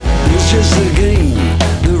just a game.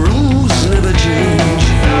 The rules never change.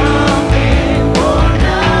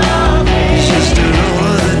 It's just a roll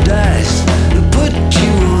of the dice to put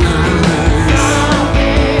you on ice.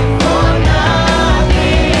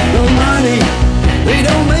 No money they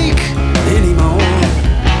don't make anymore.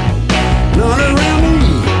 Not around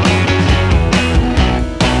me.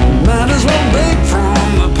 Might as well beg from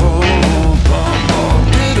the poor.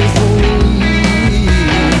 Pitiful me.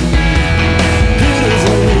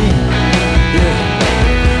 Pitiful me. Yeah.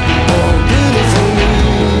 Oh, pitiful me.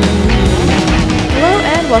 Hello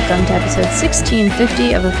and welcome to episode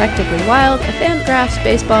 1650 of Effectively Wild, a Fangraphs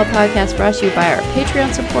baseball podcast brought to you by our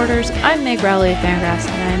Patreon supporters. I'm Meg Rowley of Fangraphs,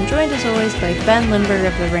 and I am joined as always by Ben Lindbergh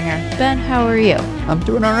of The Ringer. Ben, how are you? I'm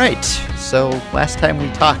doing all right. So last time we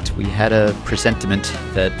talked, we had a presentiment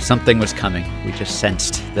that something was coming. We just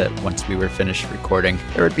sensed that once we were finished recording,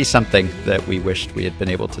 there would be something that we wished we had been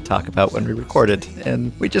able to talk about when we recorded.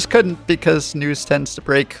 And we just couldn't because news tends to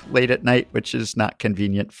break late at night, which is not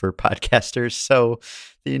convenient for podcasters. So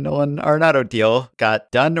the Nolan Arenado deal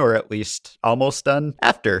got done, or at least almost done,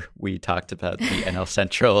 after we talked about the NL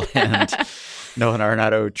Central and Nolan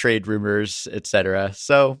Arenado trade rumors, etc.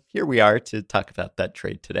 So here we are to talk about that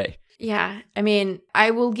trade today. Yeah, I mean,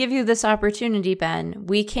 I will give you this opportunity, Ben.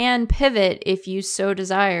 We can pivot, if you so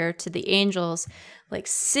desire, to the Angels' like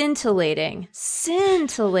scintillating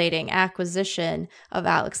acquisition of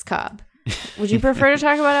Alex Cobb. Would you prefer to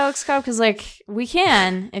talk about Alex Cobb? Because, like, we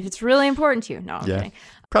can, if it's really important to you. No, I'm kidding.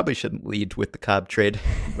 Probably shouldn't lead with the Cobb trade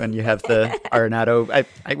when you have the Arenado.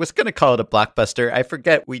 I was going to call it a blockbuster. I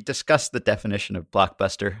forget. We discussed the definition of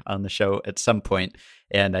blockbuster on the show at some point,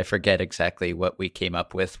 and I forget exactly what we came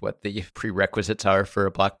up with, what the prerequisites are for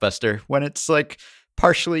a blockbuster. When it's like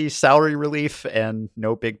partially salary relief and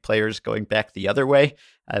no big players going back the other way,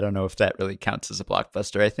 I don't know if that really counts as a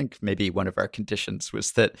blockbuster. I think maybe one of our conditions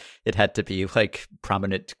was that it had to be like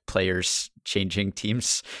prominent players changing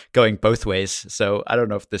teams going both ways. So I don't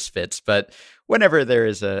know if this fits, but whenever there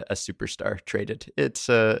is a superstar traded, it's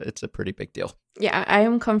a pretty big deal. Yeah, I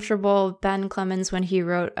am comfortable. Ben Clemens, when he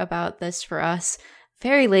wrote about this for us,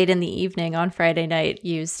 very late in the evening on Friday night,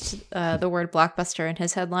 used the word blockbuster in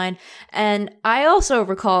his headline. And I also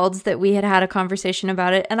recalled that we had had a conversation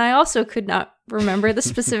about it, and I also could not remember the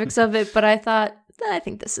specifics of it, but I thought, I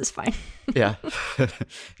think this is fine. Yeah.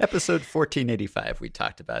 Episode 1485, we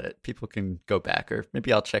talked about it. People can go back, or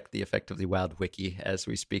maybe I'll check the Effectively Wild wiki as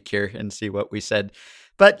we speak here and see what we said.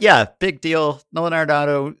 But yeah, big deal. Nolan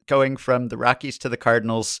Arenado going from the Rockies to the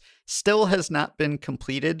Cardinals still has not been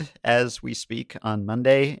completed as we speak on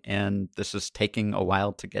Monday. And this is taking a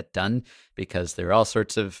while to get done because there are all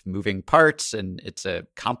sorts of moving parts, and it's a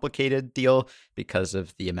complicated deal because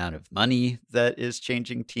of the amount of money that is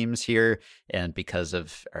changing teams here and because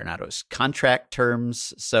of Arenado's contract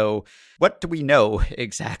terms. So what do we know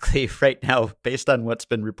exactly right now based on what's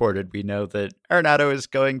been reported? We know that Arenado is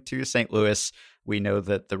going to St. Louis. We know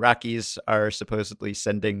that the Rockies are supposedly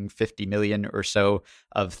sending $50 million or so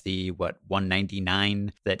of the,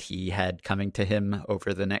 199 that he had coming to him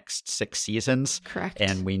over the next 6 seasons. Correct.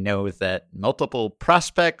 And we know that multiple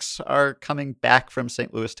prospects are coming back from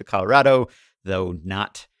St. Louis to Colorado, though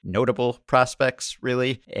not notable prospects,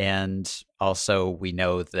 really. And also we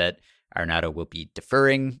know that Arenado will be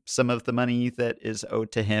deferring some of the money that is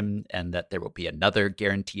owed to him, and that there will be another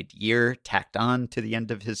guaranteed year tacked on to the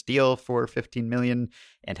end of his deal for $15 million,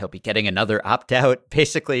 and he'll be getting another opt-out.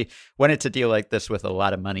 Basically, when it's a deal like this with a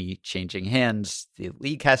lot of money changing hands, the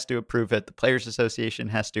league has to approve it, the Players Association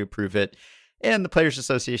has to approve it, and the Players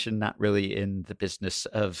Association not really in the business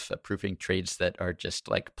of approving trades that are just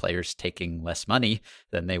like players taking less money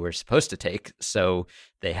than they were supposed to take. So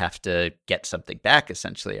they have to get something back,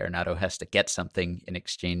 essentially. Arenado has to get something in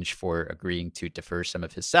exchange for agreeing to defer some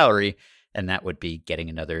of his salary. And that would be getting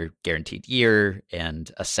another guaranteed year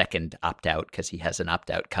and a second opt-out, because he has an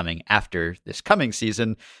opt-out coming after this coming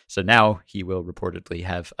season. So now he will reportedly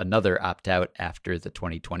have another opt-out after the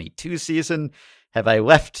 2022 season. Have I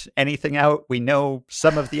left anything out? We know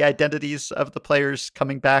some of the identities of the players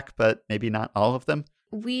coming back, but maybe not all of them.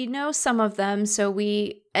 We know some of them, so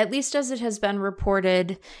we, at least as it has been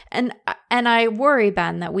reported, and I worry,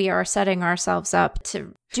 Ben, that we are setting ourselves up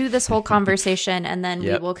to do this whole conversation, and then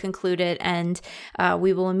we will conclude it, and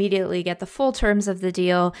we will immediately get the full terms of the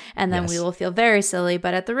deal, and then we will feel very silly.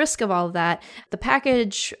 But at the risk of all of that, the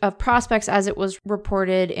package of prospects as it was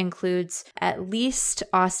reported includes at least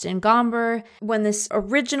Austin Gomber. When this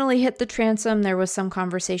originally hit the transom, there was some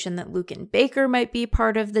conversation that Luken Baker might be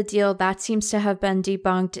part of the deal. That seems to have been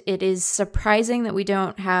debunked. It is surprising that we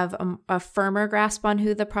don't have a firmer grasp on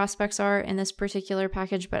who the prospects are in this particular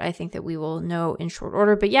package, but I think that we will know in short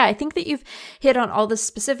order. But yeah, I think that you've hit on all the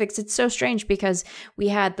specifics. It's so strange because we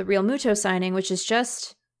had the Real Muto signing, which is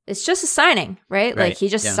it's just a signing, right? Like he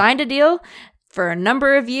just signed a deal for a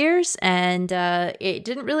number of years, and it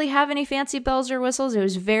didn't really have any fancy bells or whistles. It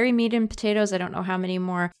was very meat and potatoes. I don't know how many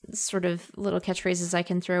more sort of little catchphrases I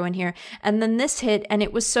can throw in here. And then this hit, and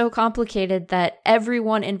it was so complicated that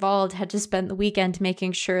everyone involved had to spend the weekend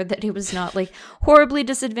making sure that it was not like horribly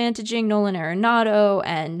disadvantaging Nolan Arenado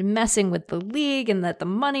and messing with the league, and that the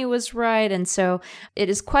money was right. And so it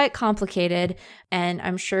is quite complicated, and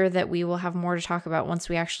I'm sure that we will have more to talk about once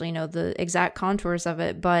we actually know the exact contours of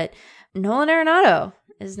it. But Nolan Arenado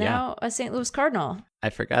is now a St. Louis Cardinal. I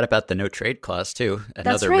forgot about the no trade clause too.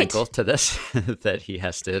 Another wrinkle to this, that he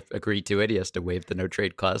has to agree to it. He has to waive the no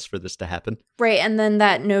trade clause for this to happen. Right. And then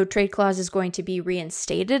that no trade clause is going to be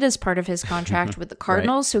reinstated as part of his contract with the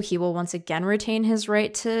Cardinals. Right. So he will once again retain his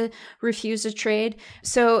right to refuse a trade.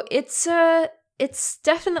 So it's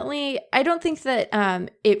definitely, I don't think that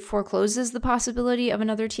it forecloses the possibility of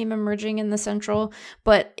another team emerging in the Central,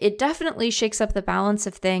 but it definitely shakes up the balance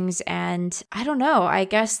of things. And I don't know, I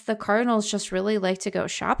guess the Cardinals just really like to go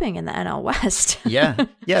shopping in the NL West. Yeah,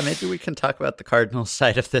 maybe we can talk about the Cardinals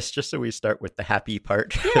side of this, just so we start with the happy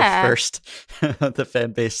part first. The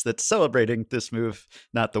fan base that's celebrating this move,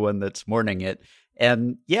 not the one that's mourning it.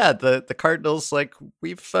 And yeah, the Cardinals, like,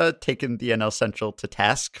 we've taken the NL Central to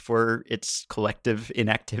task for its collective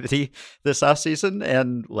inactivity this offseason.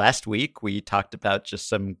 And last week, we talked about just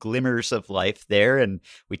some glimmers of life there. And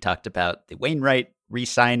we talked about the Wainwright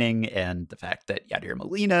re-signing and the fact that Yadier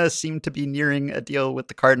Molina seemed to be nearing a deal with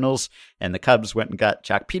the Cardinals, and the Cubs went and got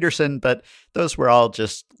Jock Peterson. But those were all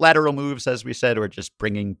just lateral moves, as we said, or just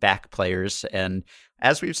bringing back players. And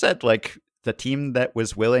as we've said, like, the team that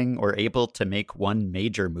was willing or able to make one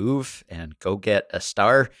major move and go get a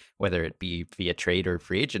star, whether it be via trade or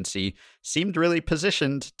free agency, seemed really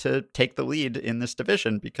positioned to take the lead in this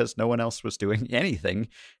division because no one else was doing anything.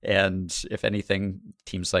 And if anything,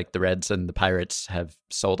 teams like the Reds and the Pirates have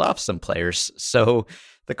sold off some players. So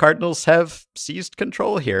the Cardinals have seized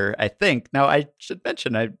control here, I think. Now, I should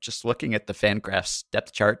mention, I'm just looking at the Fangraphs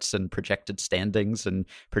depth charts and projected standings and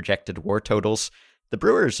projected WAR totals. The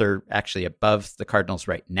Brewers are actually above the Cardinals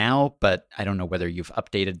right now, but I don't know whether you've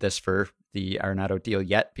updated this for the Arenado deal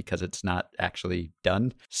yet because it's not actually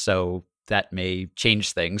done. So that may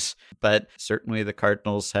change things. But certainly the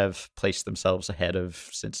Cardinals have placed themselves ahead of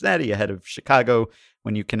Cincinnati, ahead of Chicago,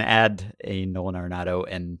 when you can add a Nolan Arenado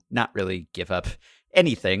and not really give up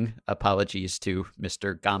anything. Apologies to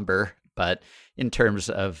Mr. Gomber. But in terms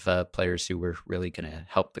of players who were really going to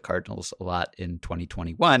help the Cardinals a lot in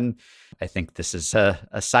 2021, I think this is a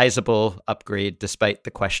sizable upgrade, despite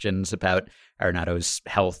the questions about Arenado's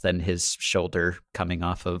health and his shoulder coming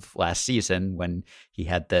off of last season when he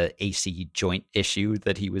had the AC joint issue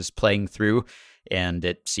that he was playing through, and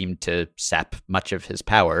it seemed to sap much of his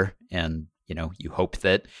power. And you hope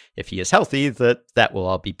that if he is healthy, that will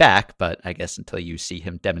all be back. But I guess until you see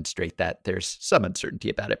him demonstrate that, there's some uncertainty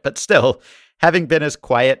about it. But still, having been as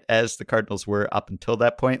quiet as the Cardinals were up until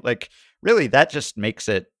that point, like, really, that just makes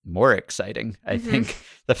it more exciting. I think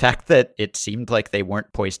the fact that it seemed like they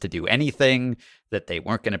weren't poised to do anything, that they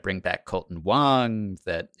weren't going to bring back Colton Wong,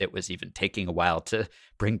 that it was even taking a while to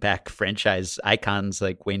bring back franchise icons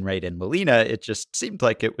like Wainwright and Molina, it just seemed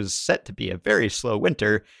like it was set to be a very slow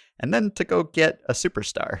winter. And then to go get a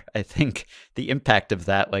superstar, I think the impact of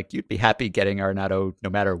that, like, you'd be happy getting Arenado no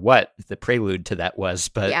matter what the prelude to that was.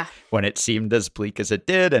 But when it seemed as bleak as it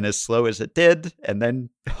did and as slow as it did, and then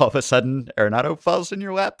all of a sudden Arenado falls in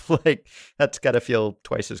your lap, like, that's got to feel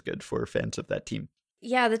twice as good for fans of that team.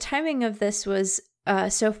 Yeah, the timing of this was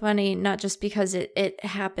so funny, not just because it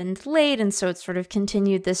happened late, and so it sort of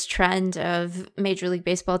continued this trend of Major League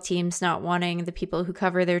Baseball teams not wanting the people who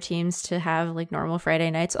cover their teams to have like normal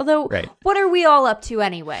Friday nights. Although, What are we all up to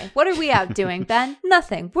anyway? What are we out doing, Ben?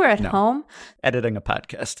 Nothing. We're at home editing a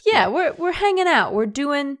podcast. Yeah, we're hanging out. We're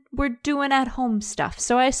doing at home stuff.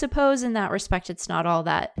 So I suppose in that respect, it's not all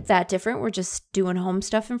that different. We're just doing home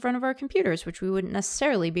stuff in front of our computers, which we wouldn't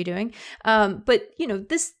necessarily be doing. But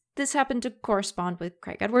this happened to correspond with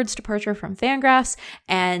Craig Edwards' departure from Fangraphs,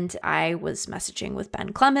 and I was messaging with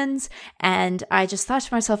Ben Clemens, and I just thought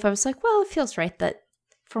to myself, I was like, well, it feels right that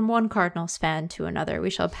from one Cardinals fan to another, we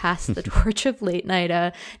shall pass the torch of late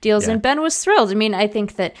night deals. Yeah. And Ben was thrilled. I mean, I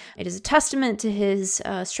think that it is a testament to his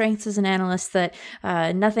strengths as an analyst that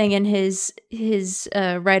nothing in his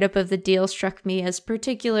write-up of the deal struck me as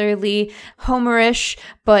particularly homerish,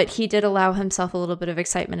 but he did allow himself a little bit of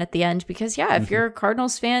excitement at the end because, if you're a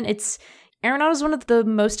Cardinals fan, Arenado is one of the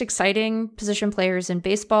most exciting position players in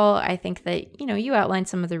baseball. I think that, you outlined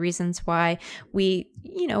some of the reasons why we,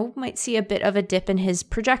 might see a bit of a dip in his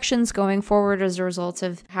projections going forward as a result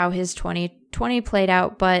of how his 2020 played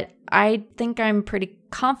out. But I think I'm pretty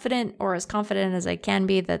confident, or as confident as I can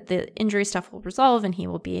be, that the injury stuff will resolve and he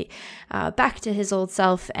will be back to his old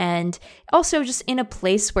self, and also just in a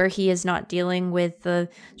place where he is not dealing with the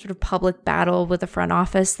sort of public battle with the front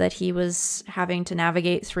office that he was having to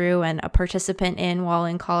navigate through and a participant in while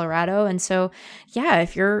in Colorado. And so, yeah,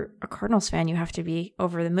 if you're a Cardinals fan, you have to be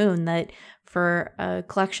over the moon that for a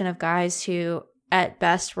collection of guys who at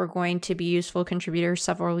best we're going to be useful contributors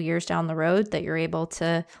several years down the road, that you're able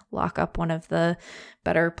to lock up one of the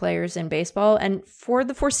better players in baseball. And for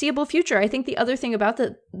the foreseeable future, I think the other thing about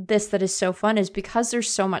this that is so fun is because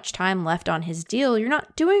there's so much time left on his deal, you're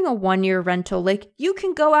not doing a 1-year rental. Like, you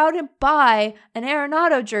can go out and buy an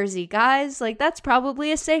Arenado jersey, guys. Like, that's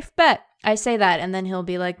probably a safe bet. I say that, and then he'll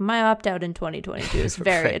be like, my opt-out in 2022 is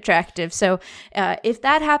very right. attractive. So if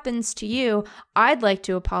that happens to you, I'd like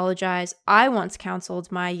to apologize. I once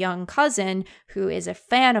counseled my young cousin, who is a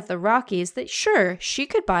fan of the Rockies, that sure, she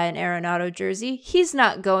could buy an Arenado jersey. He's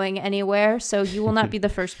not going anywhere, so you will not be the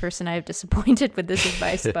first person I have disappointed with this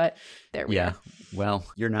advice, but there we are. Well,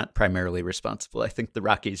 you're not primarily responsible. I think the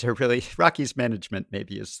Rockies management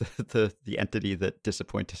maybe is the entity that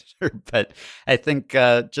disappointed her. But I think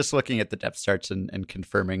just looking at the depth charts and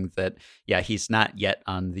confirming that, yeah, he's not yet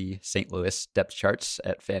on the St. Louis depth charts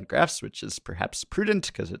at Fangraphs, which is perhaps prudent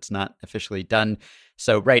because it's not officially done.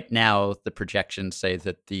 So right now, the projections say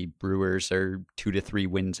that the Brewers are 2 to 3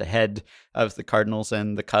 wins ahead of the Cardinals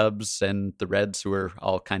and the Cubs and the Reds, who are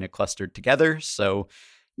all kind of clustered together. So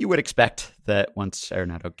you would expect that once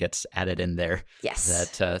Arenado gets added in there,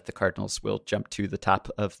 yes, that the Cardinals will jump to the top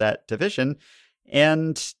of that division.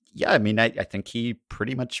 And yeah, I mean, I think he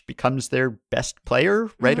pretty much becomes their best player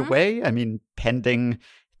right away. I mean, pending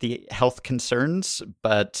the health concerns,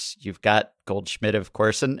 but you've got Goldschmidt, of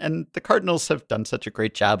course, and the Cardinals have done such a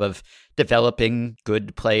great job of developing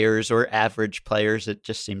good players or average players. It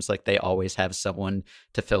just seems like they always have someone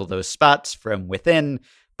to fill those spots from within,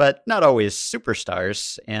 but not always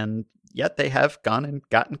superstars. And yet they have gone and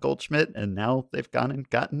gotten Goldschmidt, and now they've gone and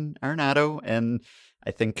gotten Arenado. And I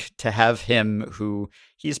think to have him, who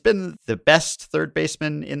he's been the best third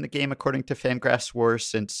baseman in the game, according to Fangraphs WAR,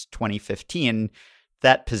 since 2015,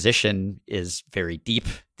 that position is very deep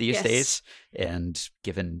these days. And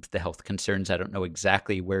given the health concerns, I don't know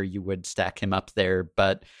exactly where you would stack him up there,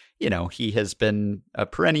 but he has been a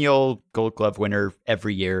perennial Gold Glove winner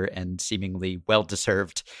every year and seemingly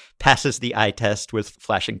well-deserved, passes the eye test with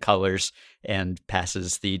flashing colors and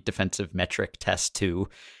passes the defensive metric test too.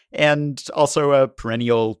 And also a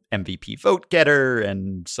perennial MVP vote getter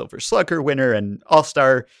and Silver Slugger winner and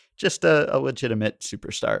All-Star, just a legitimate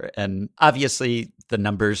superstar. And obviously the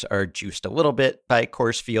numbers are juiced a little bit by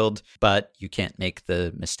Coors Field, but you can't make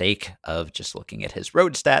the mistake of just looking at his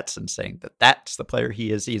road stats and saying that that's the player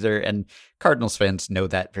he is either. And Cardinals fans know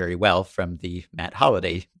that very well from the Matt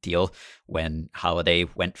Holliday deal, when Holliday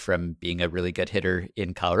went from being a really good hitter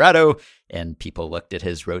in Colorado and people looked at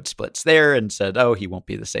his road splits there and said, oh, he won't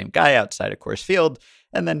be the same guy outside of Coors Field.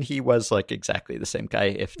 And then he was like exactly the same guy,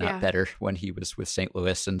 if not better, when he was with St.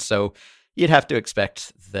 Louis. And so you'd have to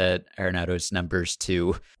expect that Arenado's numbers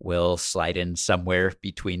too will slide in somewhere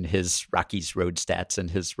between his Rockies road stats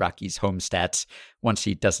and his Rockies home stats once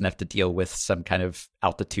he doesn't have to deal with some kind of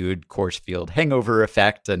altitude Coors Field hangover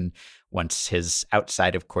effect. And once his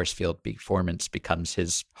outside of Coors Field performance becomes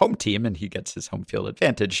his home team and he gets his home field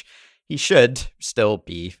advantage, he should still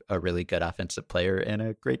be a really good offensive player and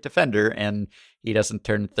a great defender, and he doesn't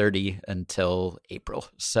turn 30 until April.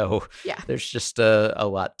 So there's just a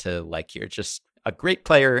lot to like here. Just a great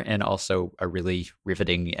player and also a really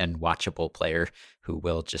riveting and watchable player who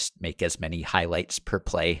will just make as many highlights per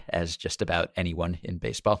play as just about anyone in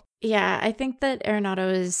baseball. Yeah, I think that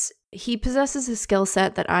Arenado he possesses a skill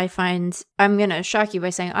set that I find, I'm going to shock you by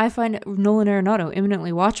saying, I find Nolan Arenado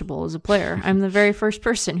eminently watchable as a player. I'm the very first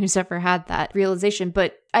person who's ever had that realization.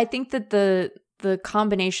 But I think that the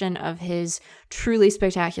combination of his truly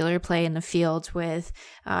spectacular play in the field with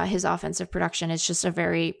his offensive production is just a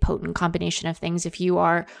very potent combination of things. If you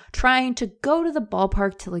are trying to go to the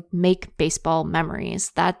ballpark to make baseball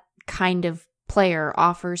memories, that kind of player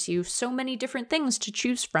offers you so many different things to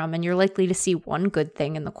choose from, and you're likely to see one good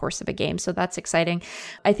thing in the course of a game. So that's exciting.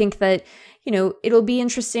 I think that, it'll be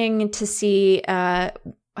interesting to see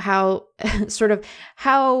how sort of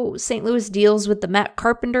how St. Louis deals with the Matt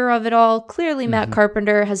Carpenter of it all. Clearly, Matt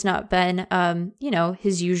Carpenter has not been,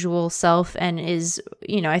 his usual self, and is,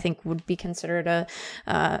 I think would be considered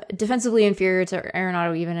a defensively inferior to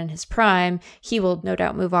Arenado even in his prime. He will no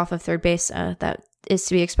doubt move off of third base. That is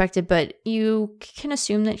to be expected, but you can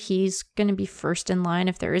assume that he's going to be first in line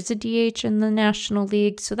if there is a DH in the National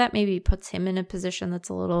League. So that maybe puts him in a position that's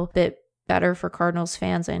a little bit better for Cardinals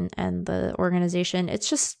fans and the organization.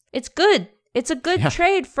 It's good. It's a good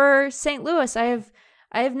trade for St. Louis.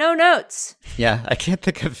 I have no notes. Yeah, I can't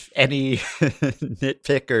think of any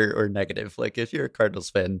nitpick or negative. Like, if you're a Cardinals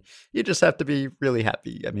fan, you just have to be really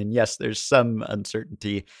happy. I mean, yes, there's some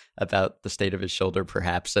uncertainty about the state of his shoulder,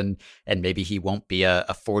 perhaps, and maybe he won't be a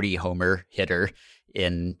 40-homer hitter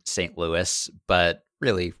in St. Louis, but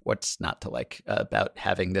really, what's not to like about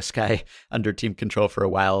having this guy under team control for a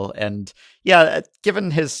while? And yeah, given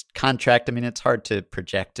his contract, I mean, it's hard to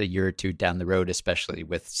project a year or two down the road, especially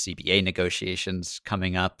with CBA negotiations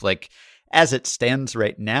coming up. Like, as it stands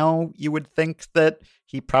right now, you would think that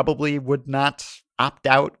he probably would not opt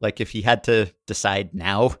out. Like, if he had to decide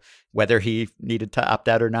now whether he needed to opt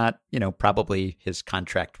out or not, probably his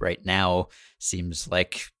contract right now seems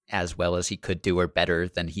like as well as he could do or better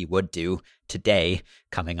than he would do today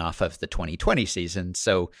coming off of the 2020 season.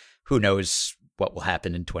 So who knows what will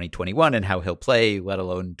happen in 2021 and how he'll play, let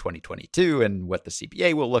alone 2022, and what the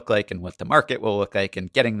CBA will look like and what the market will look like.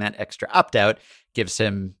 And getting that extra opt-out gives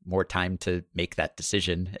him more time to make that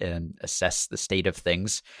decision and assess the state of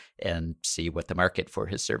things and see what the market for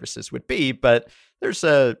his services would be. But there's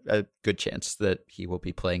a good chance that he will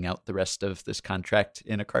be playing out the rest of this contract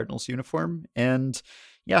in a Cardinals uniform. And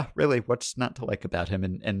yeah, really, what's not to like about him?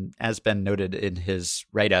 And as Ben noted in his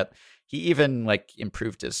write-up, he even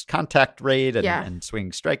improved his contact rate and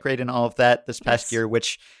swing strike rate and all of that this past year,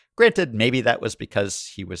 which granted, maybe that was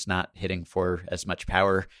because he was not hitting for as much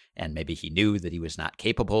power, and maybe he knew that he was not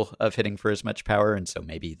capable of hitting for as much power. And so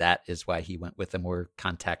maybe that is why he went with a more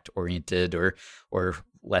contact-oriented or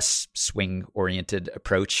less swing-oriented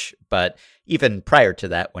approach. But even prior to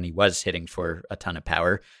that, when he was hitting for a ton of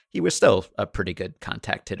power, he was still a pretty good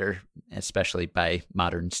contact hitter, especially by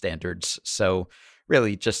modern standards. So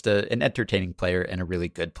really just an entertaining player and a really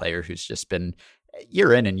good player who's just been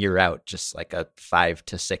year in and year out, just like a 5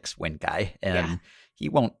 to 6 win guy. And he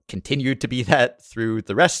won't continue to be that through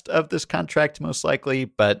the rest of this contract, most likely,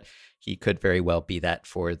 but he could very well be that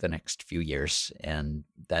for the next few years. And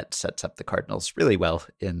that sets up the Cardinals really well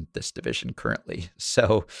in this division currently.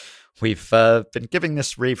 So we've been giving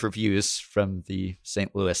this rave reviews from the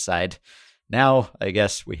St. Louis side. Now, I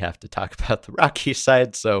guess we have to talk about the Rockies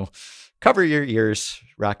side. So cover your ears,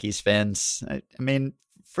 Rockies fans. I mean,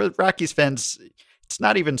 for Rockies fans, it's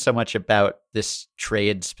not even so much about this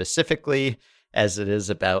trade specifically as it is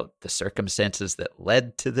about the circumstances that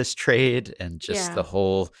led to this trade and just the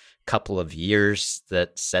whole couple of years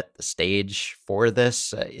that set the stage for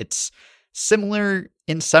this. It's similar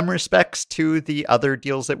in some respects to the other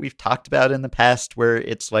deals that we've talked about in the past, where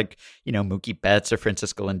it's like, Mookie Betts or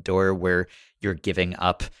Francisco Lindor, where you're giving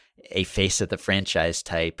up a face of the franchise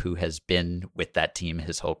type who has been with that team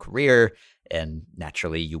his whole career. And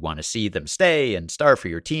naturally, you want to see them stay and star for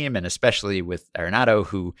your team. And especially with Arenado,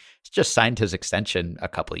 who just signed his extension a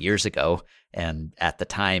couple of years ago. And at the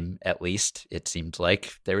time, at least, it seemed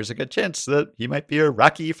like there was a good chance that he might be a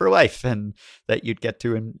Rocky for life and that you'd get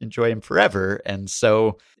to enjoy him forever. And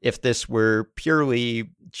so if this were purely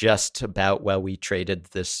just about, well, we traded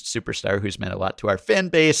this superstar who's meant a lot to our fan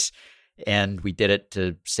base, and we did it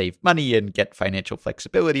to save money and get financial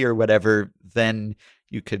flexibility or whatever, then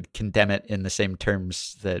you could condemn it in the same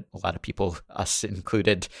terms that a lot of people, us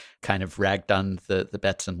included, kind of ragged on the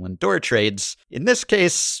Betts and Lindor trades. In this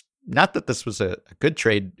case, not that this was a good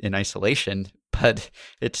trade in isolation, but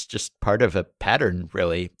it's just part of a pattern,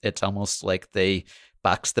 really. It's almost like they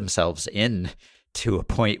boxed themselves in to a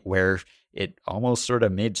point where it almost sort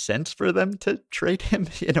of made sense for them to trade him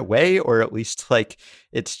in a way, or at least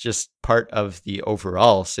it's just part of the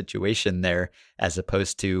overall situation there, as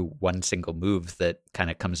opposed to one single move that kind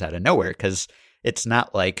of comes out of nowhere. Because it's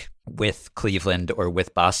not like with Cleveland or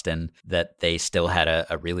with Boston that they still had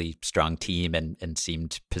a really strong team and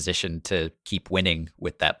seemed positioned to keep winning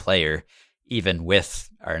with that player. Even with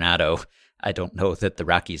Arenado, I don't know that the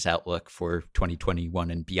Rockies' outlook for 2021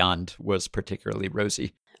 and beyond was particularly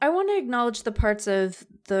rosy. I want to acknowledge the parts of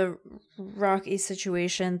the Rockies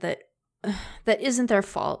situation that isn't their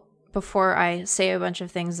fault before I say a bunch of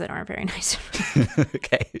things that aren't very nice.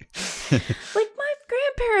 Okay. My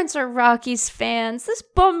grandparents are Rockies fans. This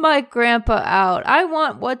bummed my grandpa out. I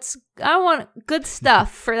want what's want good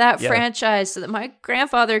stuff for that franchise so that my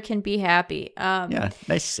grandfather can be happy.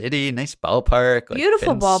 Nice city, nice ballpark. Like,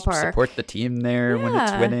 beautiful fans ballpark. Support the team there when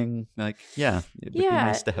it's winning. Like, it would be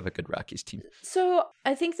nice to have a good Rockies team. So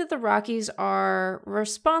I think that the Rockies are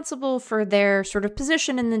responsible for their sort of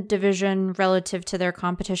position in the division relative to their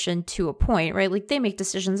competition to a point, right? Like they make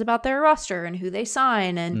decisions about their roster and who they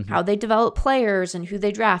sign and how they develop players and who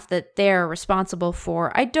they draft that they're responsible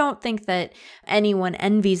for. I don't think that anyone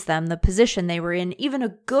envies them the position they were in. Even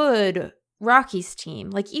a good Rockies team,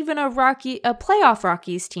 like even a playoff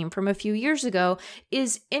Rockies team from a few years ago,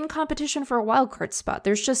 is in competition for a wild card spot.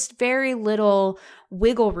 There's just very little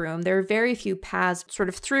wiggle room. There are very few paths sort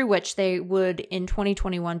of through which they would in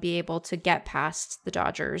 2021 be able to get past the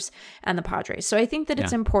Dodgers and the Padres. So I think that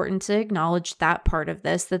it's important to acknowledge that part of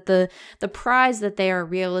this, that the prize that they are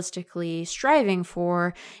realistically striving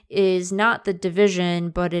for is not the division,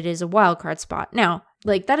 but it is a wild card spot. Now,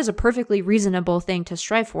 like, that is a perfectly reasonable thing to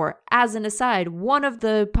strive for. As an aside, one of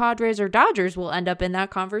the Padres or Dodgers will end up in that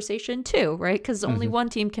conversation too, right? Because only one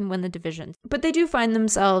team can win the division. But they do find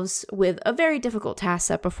themselves with a very difficult task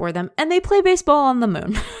set before them, and they play baseball on the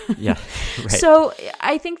moon. Right. So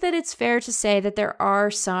I think that it's fair to say that there are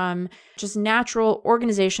some just natural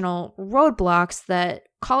organizational roadblocks that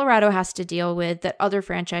Colorado has to deal with that other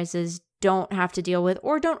franchises don't have to deal with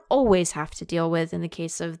or don't always have to deal with in the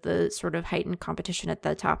case of the sort of heightened competition at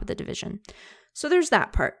the top of the division. So there's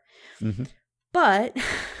that part. But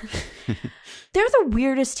they're the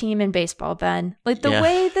weirdest team in baseball, Ben. Like the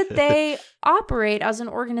way that they operate as an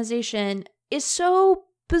organization is so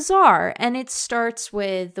bizarre. And it starts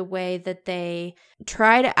with the way that they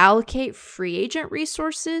try to allocate free agent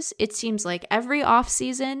resources. It seems like every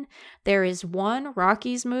offseason there is one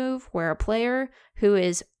Rockies move where a player who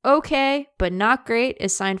is okay but not great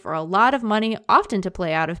is signed for a lot of money, often to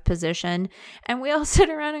play out of position. And we all sit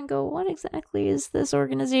around and go, what exactly is this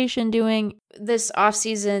organization doing? This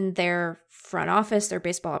offseason, their front office, their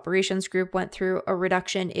baseball operations group went through a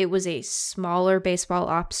reduction. It was a smaller baseball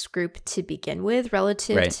ops group to begin with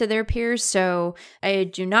relative to their peers. So I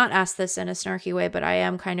do not ask this in a snarky way, but I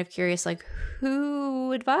am kind of curious, like,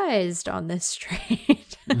 who advised on this trade?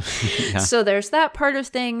 So there's that part of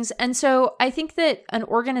things. And so I think that an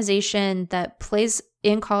organization that plays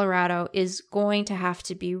in Colorado is going to have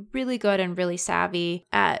to be really good and really savvy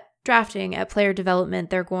at drafting, at player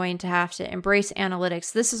development. They're going to have to embrace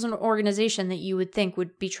analytics. This is an organization that you would think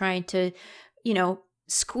would be trying to,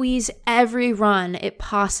 squeeze every run it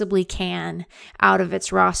possibly can out of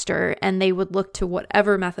its roster, and they would look to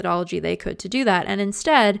whatever methodology they could to do that. And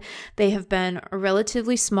instead, they have been a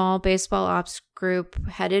relatively small baseball ops group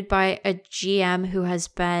headed by a GM who has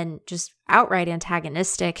been just outright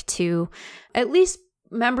antagonistic to at least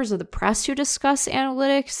members of the press who discuss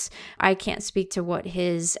analytics. I can't speak to what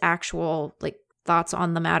his actual thoughts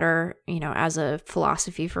on the matter, as a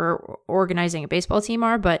philosophy for organizing a baseball team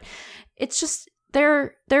are, but it's just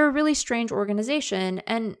they're a really strange organization.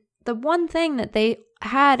 And the one thing that they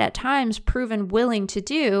had at times proven willing to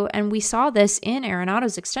do, and we saw this in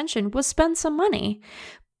Arenado's extension, was spend some money.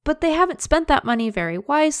 But they haven't spent that money very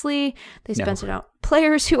wisely. They spent it on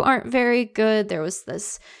players who aren't very good. There was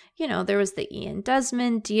this, there was the Ian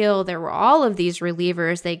Desmond deal. There were all of these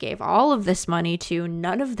relievers they gave all of this money to.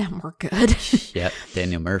 None of them were good.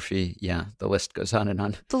 Daniel Murphy. Yeah, the list goes on and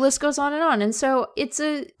on. The list goes on and on. And so it's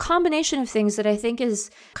a combination of things that I think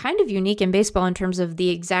is kind of unique in baseball in terms of the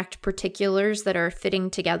exact particulars that are fitting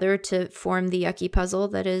together to form the yucky puzzle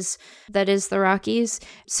that is the Rockies.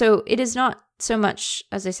 So it is not so much,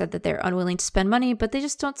 as I said, that they're unwilling to spend money, but they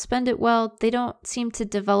just don't spend it well. They don't seem to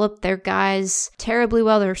develop their guys terribly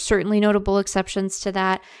well. There are certainly notable exceptions to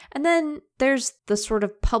that. And then there's the sort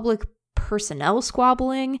of public personnel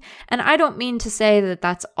squabbling. And I don't mean to say that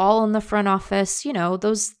that's all in the front office.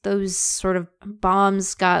 Those sort of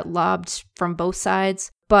bombs got lobbed from both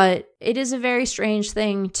sides. But it is a very strange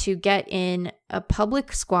thing to get in a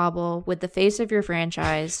public squabble with the face of your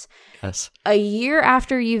franchise a year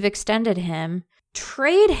after you've extended him,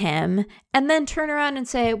 trade him, and then turn around and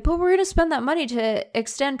say, but we're going to spend that money to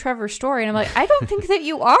extend Trevor Story. And I'm like, I don't think that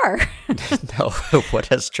you are. No, what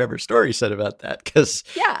has Trevor Story said about that? Because,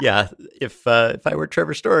 if I were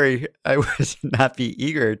Trevor Story, I would not be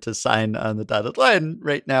eager to sign on the dotted line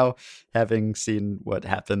right now, having seen what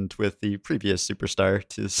happened with the previous superstar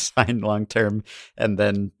to sign long-term and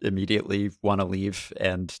then immediately want to leave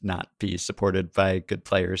and not be supported by good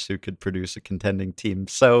players who could produce a contending team.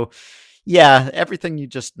 So, Yeah, everything you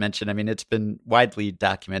just mentioned. I mean, it's been widely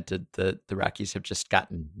documented that the Rockies have just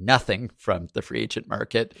gotten nothing from the free agent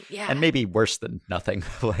market. Yeah. And maybe worse than nothing,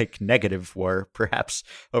 like negative WAR, perhaps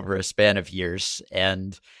over a span of years.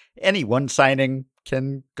 And any one signing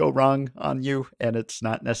can go wrong on you, and it's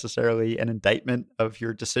not necessarily an indictment of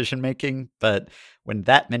your decision making. But when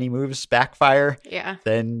that many moves backfire,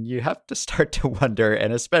 then you have to start to wonder,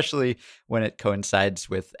 and especially when it coincides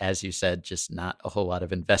with, as you said, just not a whole lot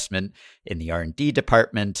of investment in the R&D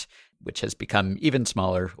department, which has become even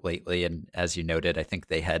smaller lately. And as you noted, I think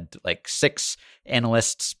they had like 6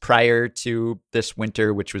 analysts prior to this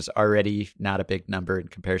winter, which was already not a big number in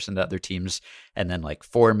comparison to other teams. And then like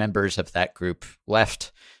 4 members of that group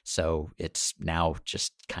left. So it's now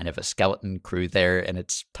just kind of a skeleton crew there. And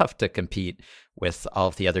it's tough to compete with all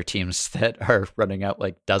of the other teams that are running out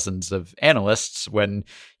like dozens of analysts when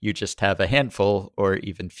you just have a handful or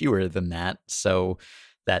even fewer than that. So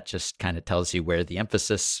that just kind of tells you where the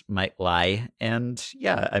emphasis might lie. And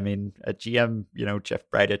yeah, I mean, a GM, Jeff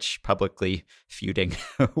Bridich publicly feuding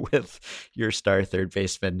with your star third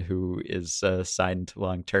baseman who is signed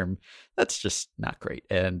long-term, that's just not great.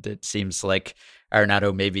 And it seems like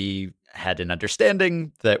Arenado maybe had an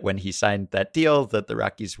understanding that when he signed that deal that the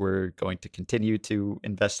Rockies were going to continue to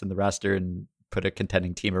invest in the roster and put a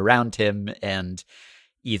contending team around him, and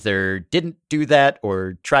either didn't do that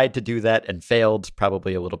or tried to do that and failed,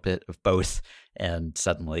 probably a little bit of both. And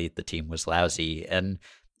suddenly the team was lousy. And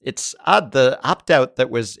it's odd, the opt-out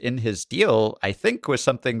that was in his deal, I think, was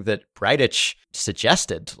something that Bridich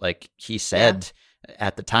suggested. Like he said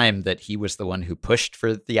at the time that he was the one who pushed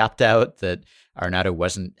for the opt-out, that Arenado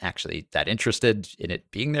wasn't actually that interested in it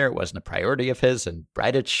being there. It wasn't a priority of his, and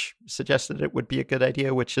Bridich suggested it would be a good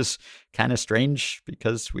idea, which is kind of strange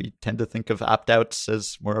because we tend to think of opt-outs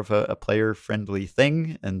as more of a player-friendly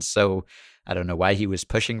thing. And so I don't know why he was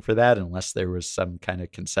pushing for that unless there was some kind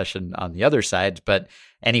of concession on the other side. But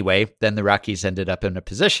anyway, then the Rockies ended up in a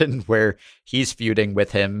position where he's feuding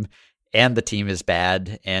with him, and the team is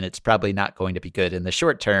bad, and it's probably not going to be good in the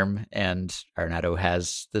short term. And Arenado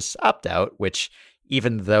has this opt-out, which,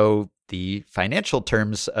 even though the financial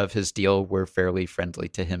terms of his deal were fairly friendly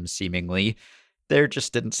to him seemingly, there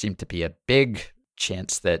just didn't seem to be a big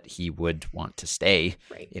chance that he would want to stay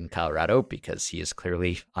in Colorado because he is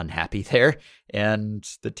clearly unhappy there. And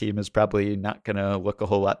the team is probably not going to look a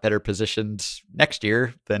whole lot better positioned next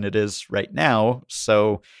year than it is right now.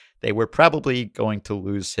 So they were probably going to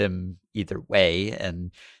lose him either way,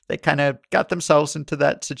 and they kind of got themselves into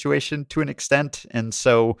that situation to an extent. And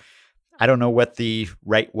so I don't know what the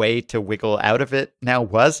right way to wiggle out of it now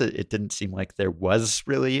was. It didn't seem like there was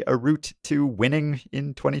really a route to winning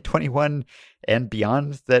in 2021 and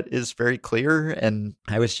beyond that is very clear. And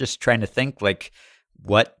I was just trying to think, like,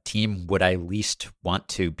 what team would I least want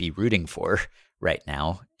to be rooting for right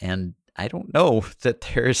now? And I don't know that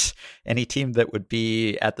there's any team that would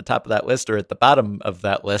be at the top of that list or at the bottom of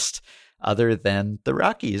that list other than the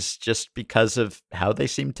Rockies, just because of how they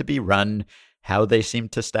seem to be run, how they seem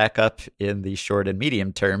to stack up in the short and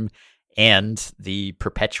medium term, and the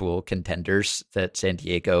perpetual contenders that San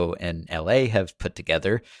Diego and LA have put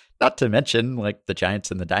together. Not to mention like the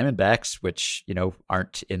Giants and the Diamondbacks, which,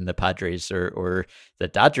 aren't in the Padres or the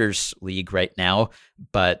Dodgers league right now,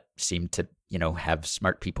 but seem to have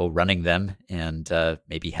smart people running them and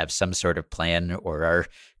maybe have some sort of plan or are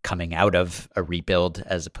coming out of a rebuild,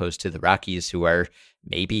 as opposed to the Rockies, who are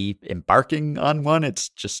maybe embarking on one. It's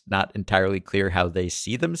just not entirely clear how they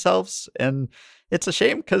see themselves. And it's a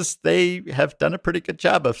shame because they have done a pretty good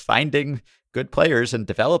job of finding good players and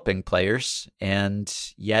developing players,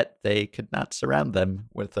 and yet they could not surround them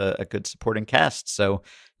with a good supporting cast. So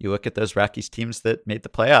you look at those Rockies teams that made the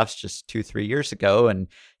playoffs just 2-3 years ago, and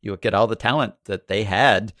you look at all the talent that they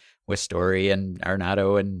had with Story and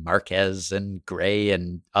Arenado and Marquez and Gray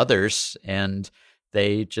and others, and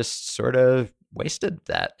they just sort of wasted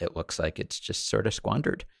that. It looks like it's just sort of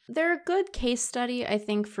squandered. They're a good case study, I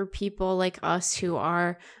think, for people like us who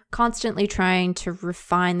are constantly trying to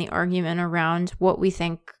refine the argument around what we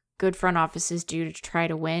think good front offices do to try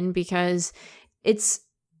to win, because it's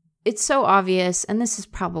so obvious, and this is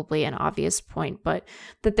probably an obvious point, but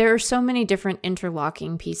that there are so many different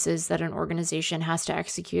interlocking pieces that an organization has to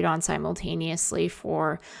execute on simultaneously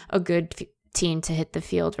for a good team to hit the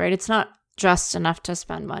field, right? It's not just enough to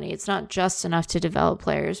spend money. It's not just enough to develop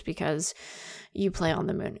players, because you play on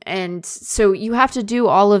the moon. And so you have to do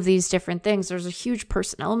all of these different things. There's a huge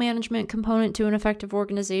personnel management component to an effective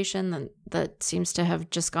organization that seems to have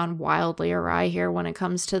just gone wildly awry here when it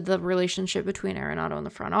comes to the relationship between Arenado and the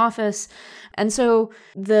front office. And so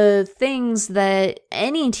the things that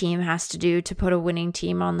any team has to do to put a winning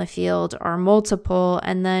team on the field are multiple.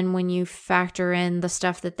 And then when you factor in the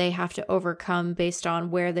stuff that they have to overcome based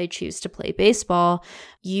on where they choose to play baseball,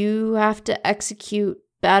 you have to execute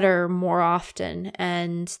better more often,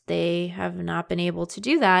 and they have not been able to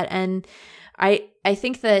do that. And I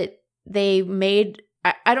think that they made,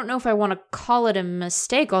 I don't know if I want to call it a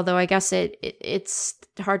mistake, although I guess it's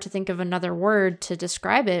hard to think of another word to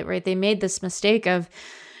describe it, right? They made this mistake of,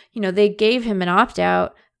 they gave him an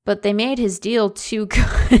opt-out, but they made his deal too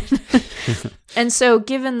good. And so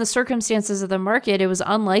given the circumstances of the market, it was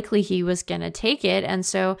unlikely he was going to take it. And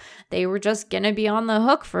so they were just going to be on the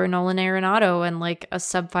hook for Nolan Arenado and like a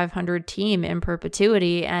sub 500 team in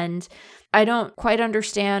perpetuity. And I don't quite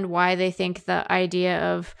understand why they think the idea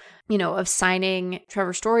of signing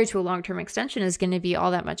Trevor Story to a long-term extension is going to be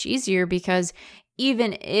all that much easier, because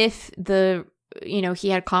even if he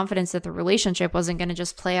had confidence that the relationship wasn't going to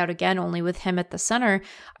just play out again only with him at the center,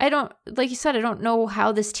 like you said, I don't know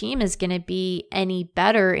how this team is going to be any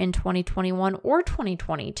better in 2021 or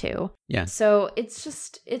 2022. Yeah. So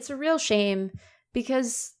it's a real shame,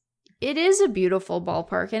 because it is a beautiful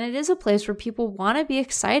ballpark and it is a place where people want to be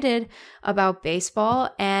excited about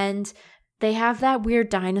baseball, and they have that weird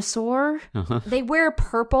dinosaur. Uh-huh. They wear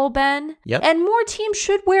purple, Ben. Yep. And more teams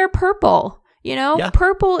should wear purple. Yeah.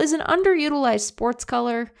 Purple is an underutilized sports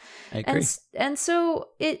color. I agree. And so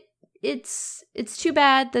it's too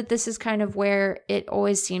bad that this is kind of where it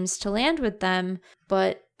always seems to land with them,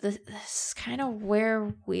 but this is kind of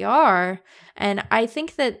where we are. And I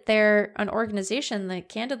think that they're an organization that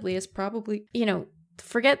candidly is probably,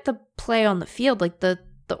 forget the play on the field, like the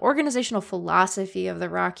organizational philosophy of the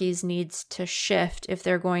Rockies needs to shift if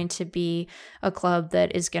they're going to be a club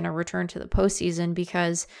that is going to return to the postseason,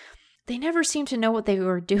 because they never seem to know what they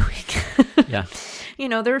were doing. Yeah.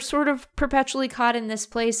 They're sort of perpetually caught in this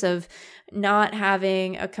place of not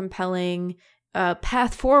having a compelling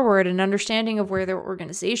path forward and understanding of where their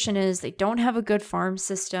organization is. They don't have a good farm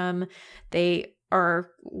system. They are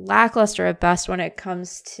lackluster at best when it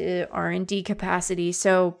comes to R&D capacity.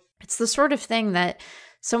 So it's the sort of thing that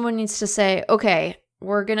someone needs to say, okay,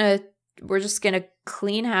 we're just going to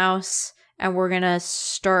clean house, and we're going to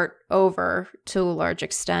start over to a large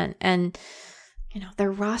extent. And,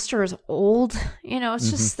 their roster is old. It's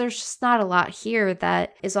just, there's just not a lot here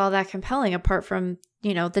that is all that compelling apart from,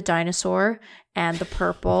 the dinosaur and the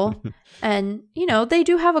purple. And, they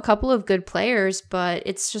do have a couple of good players, but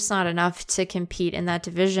it's just not enough to compete in that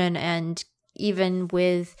division. And even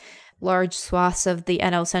with large swaths of the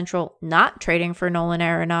NL Central not trading for Nolan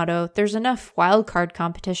Arenado, there's enough wild card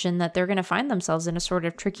competition that they're going to find themselves in a sort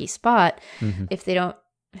of tricky spot if they don't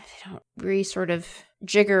sort of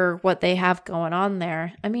jigger what they have going on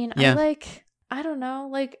there. I mean, yeah. I don't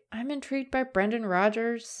know, I'm intrigued by Brendan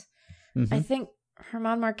Rodgers. I think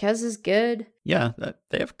German Marquez is good. Yeah,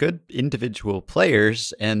 they have good individual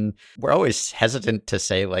players, and we're always hesitant to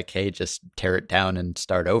say hey, just tear it down and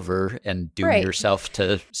start over and doom yourself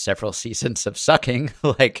to several seasons of sucking.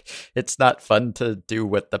 It's not fun to do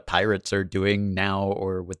what the Pirates are doing now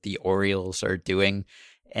or what the Orioles are doing.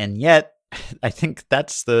 And yet, I think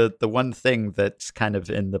that's the one thing that's kind of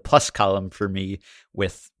in the plus column for me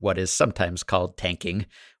with what is sometimes called tanking,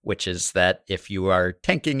 which is that if you are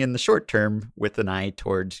tanking in the short term with an eye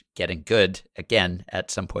toward getting good again at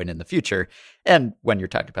some point in the future, and when you're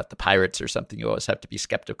talking about the Pirates or something, you always have to be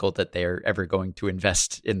skeptical that they're ever going to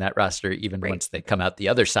invest in that roster, even once they come out the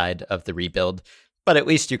other side of the rebuild. But at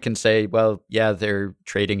least you can say, well, yeah, they're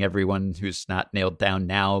trading everyone who's not nailed down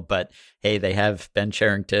now, but hey, they have Ben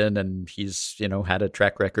Cherington, and he's, had a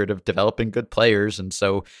track record of developing good players. And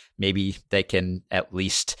so maybe they can at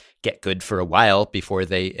least get good for a while before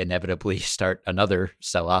they inevitably start another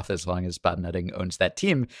sell-off, as long as Bob Nutting owns that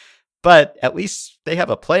team. But at least they have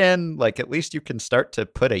a plan. At least you can start to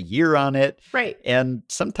put a year on it. Right. And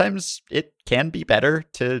sometimes it can be better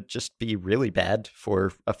to just be really bad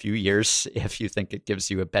for a few years if you think it gives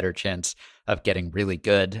you a better chance of getting really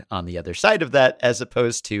good on the other side of that, as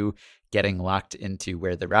opposed to getting locked into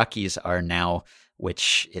where the Rockies are now,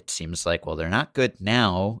 which it seems like, well, they're not good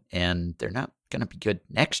now, and they're not going to be good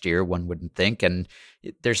next year, one wouldn't think. And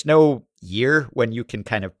there's no year when you can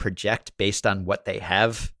kind of project based on what they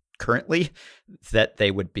have currently that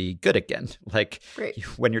they would be good again.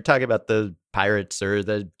 When you're talking about the Pirates or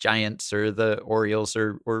the Giants or the Orioles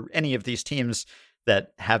or any of these teams,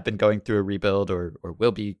 that have been going through a rebuild or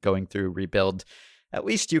will be going through a rebuild, at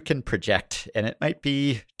least you can project, and it might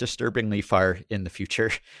be disturbingly far in the future,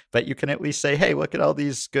 but you can at least say, hey, look at all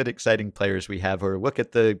these good, exciting players we have, or look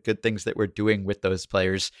at the good things that we're doing with those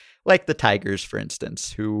players, like the Tigers, for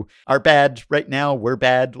instance, who are bad right now, were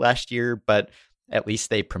bad last year, but at least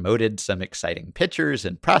they promoted some exciting pitchers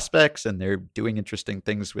and prospects, and they're doing interesting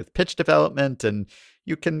things with pitch development, and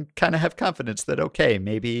you can kind of have confidence that, okay,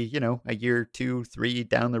 maybe, a year, 2, 3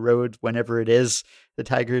 down the road, whenever it is, the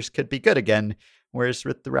Tigers could be good again. Whereas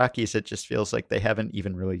with the Rockies, it just feels like they haven't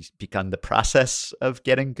even really begun the process of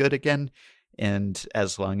getting good again. And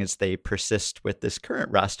as long as they persist with this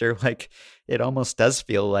current roster, like, it almost does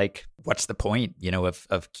feel like, what's the point,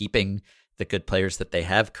 of keeping the good players that they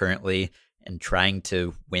have currently and trying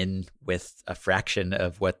to win with a fraction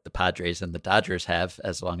of what the Padres and the Dodgers have,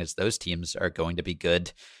 as long as those teams are going to be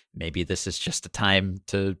good. Maybe this is just a time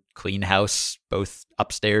to clean house both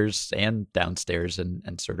upstairs and downstairs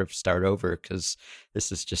and sort of start over, because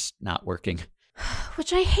this is just not working.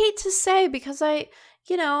 Which I hate to say, because at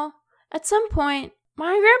some point,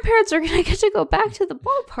 my grandparents are going to get to go back to the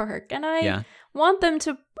ballpark, and I want them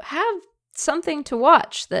to have something to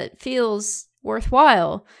watch that feels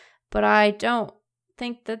worthwhile, but I don't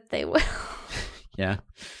think that they will.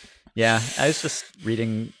 Yeah, I was just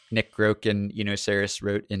reading Nick Groke and Eno Sarris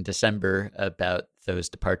wrote in December about those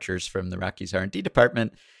departures from the Rockies R&D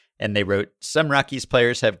department, and they wrote, some Rockies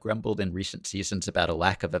players have grumbled in recent seasons about a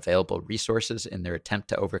lack of available resources in their attempt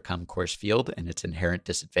to overcome Coors Field and its inherent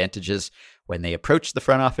disadvantages. When they approached the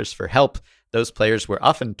front office for help, those players were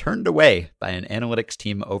often turned away by an analytics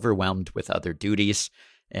team overwhelmed with other duties.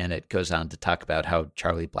 And it goes on to talk about how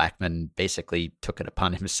Charlie Blackmon basically took it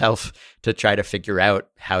upon himself to try to figure out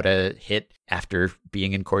how to hit after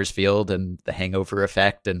being in Coors Field and the hangover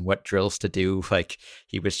effect and what drills to do. Like,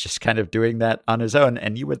 he was just kind of doing that on his own.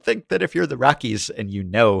 And you would think that if you're the Rockies and you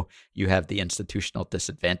have the institutional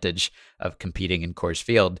disadvantage of competing in Coors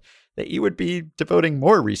Field, that you would be devoting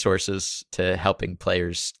more resources to helping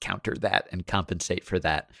players counter that and compensate for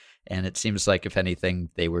that. And it seems like, if anything,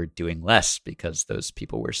 they were doing less because those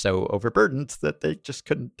people were so overburdened that they just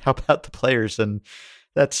couldn't help out the players. And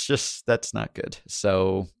that's not good.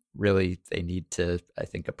 So really, they need to, I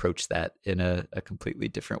think, approach that in a completely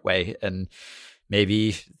different way. And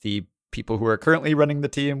maybe the people who are currently running the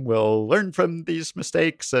team will learn from these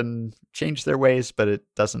mistakes and change their ways, but it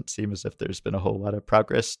doesn't seem as if there's been a whole lot of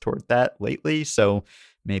progress toward that lately. So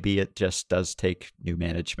maybe it just does take new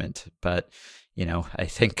management. But I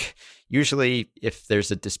think usually if there's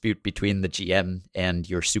a dispute between the GM and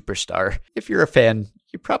your superstar, if you're a fan,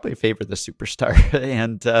 you probably favor the superstar.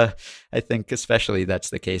 And I think especially that's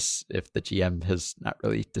the case if the GM has not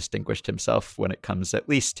really distinguished himself when it comes at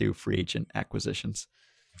least to free agent acquisitions.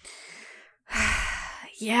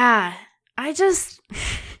 Yeah, I'm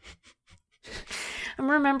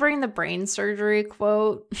remembering the brain surgery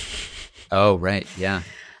quote. Oh, right. Yeah.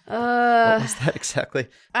 What was that exactly?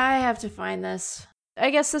 I have to find this. I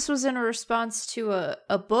guess this was in a response to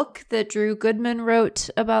a book that Drew Goodman wrote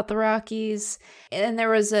about the Rockies. And there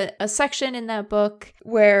was a section in that book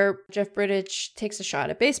where Jeff Bridich takes a shot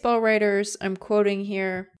at baseball writers. I'm quoting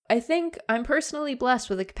here. I think I'm personally blessed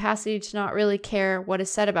with the capacity to not really care what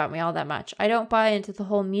is said about me all that much. I don't buy into the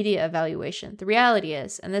whole media evaluation. The reality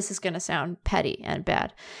is, and this is going to sound petty and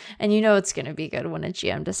bad, and it's going to be good when a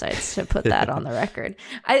GM decides to put that on the record.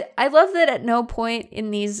 I love that at no point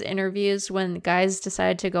in these interviews when guys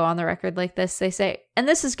decide to go on the record like this, they say, and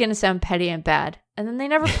this is going to sound petty and bad. And then they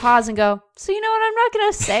never pause and go, so you know what? I'm not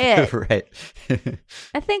going to say it. Right.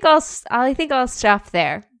 I think I'll stop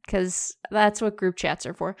there, because that's what group chats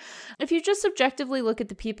are for. If you just objectively look at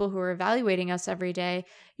the people who are evaluating us every day,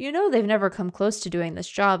 they've never come close to doing this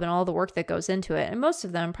job and all the work that goes into it. And most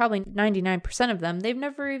of them, probably 99% of them, they've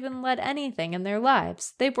never even led anything in their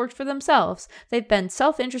lives. They've worked for themselves. They've been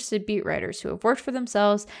self-interested beat writers who have worked for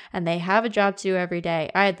themselves, and they have a job to do every day.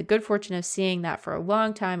 I had the good fortune of seeing that for a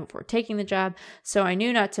long time before taking the job, so I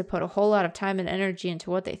knew not to put a whole lot of time and energy into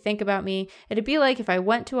what they think about me. It'd be like if I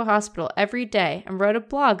went to a hospital every day and wrote a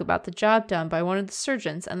blog about the job done by one of the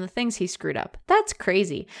surgeons and the things he screwed up. That's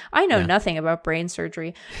crazy. I know nothing about brain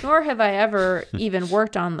surgery, nor have I ever even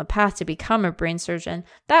worked on the path to become a brain surgeon.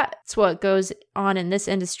 That's what goes on in this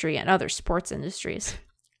industry and other sports industries.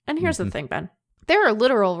 And here's the thing, Ben. There are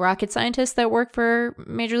literal rocket scientists that work for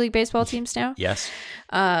Major League Baseball teams now. Yes.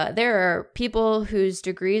 There are people whose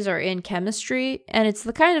degrees are in chemistry, and it's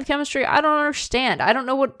the kind of chemistry I don't understand. I don't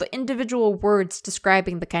know what the individual words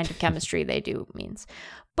describing the kind of chemistry they do means.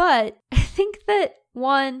 But I think that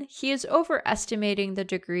One, he is overestimating the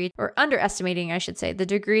degree, or underestimating, I should say, the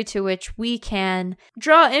degree to which we can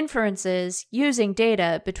draw inferences using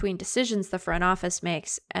data between decisions the front office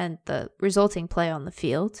makes and the resulting play on the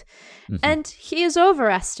field. Mm-hmm. And he is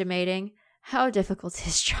overestimating how difficult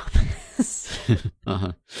his job is.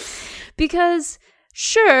 Uh-huh. Because,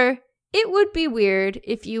 sure, it would be weird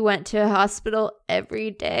if you went to a hospital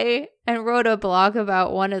every day and wrote a blog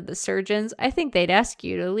about one of the surgeons. I think they'd ask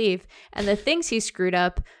you to leave. And the things he screwed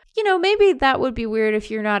up, maybe that would be weird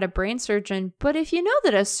if you're not a brain surgeon. But if you know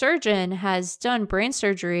that a surgeon has done brain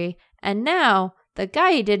surgery and now the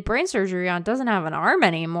guy he did brain surgery on doesn't have an arm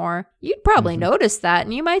anymore, you'd probably notice that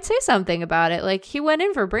and you might say something about it. Like, he went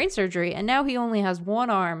in for brain surgery and now he only has one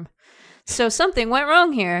arm. So something went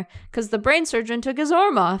wrong here because the brain surgeon took his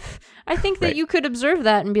arm off. I think that you could observe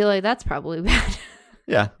that and be like, that's probably bad.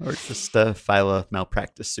 Yeah, or just file a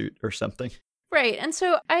malpractice suit or something. Right. And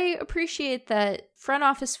so I appreciate that front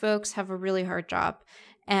office folks have a really hard job.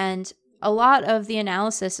 And a lot of the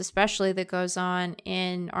analysis, especially that goes on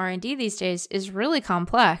in R&D these days, is really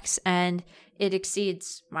complex and it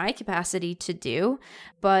exceeds my capacity to do.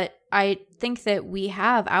 But I think that we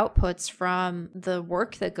have outputs from the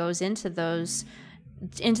work that goes into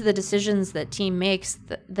the decisions that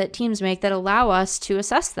teams make that allow us to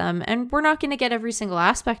assess them. And we're not going to get every single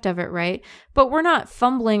aspect of it right, but we're not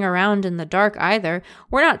fumbling around in the dark either.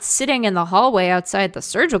 We're not sitting in the hallway outside the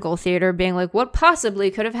surgical theater being like, what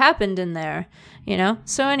possibly could have happened in there?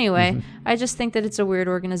 So anyway, I just think that it's a weird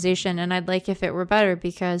organization and I'd like if it were better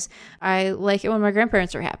because I like it when my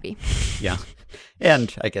grandparents are happy. Yeah.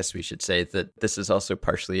 And I guess we should say that this is also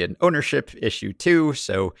partially an ownership issue too.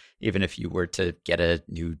 So even if you were to get a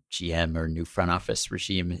new GM or new front office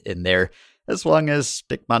regime in there, as long as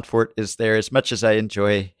Dick Montfort is there, as much as I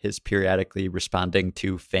enjoy his periodically responding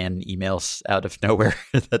to fan emails out of nowhere,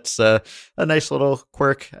 that's a nice little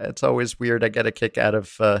quirk. It's always weird. I get a kick out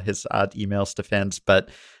of his odd emails to fans. But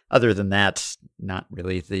other than that, not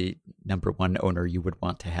really the number one owner you would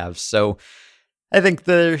want to have. So I think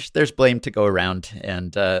there's blame to go around,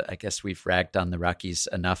 and I guess we've ragged on the Rockies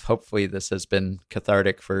enough. Hopefully this has been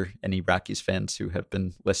cathartic for any Rockies fans who have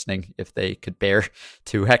been listening, if they could bear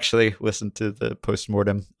to actually listen to the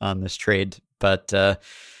postmortem on this trade. But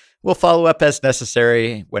we'll follow up as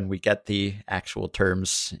necessary when we get the actual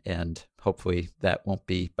terms, and hopefully that won't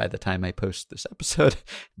be by the time I post this episode,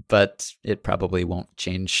 but it probably won't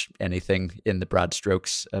change anything in the broad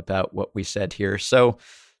strokes about what we said here. So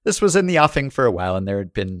this was in the offing for a while, and there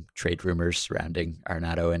had been trade rumors surrounding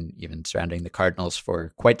Arenado and even surrounding the Cardinals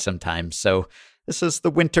for quite some time. So this is the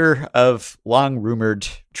winter of long-rumored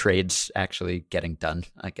trades actually getting done,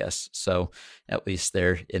 I guess. So at least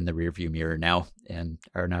they're in the rearview mirror now, and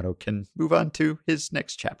Arenado can move on to his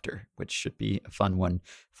next chapter, which should be a fun one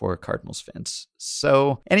for Cardinals fans.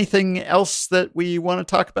 So anything else that we want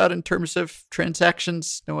to talk about in terms of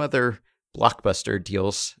transactions? No other blockbuster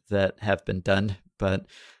deals that have been done, but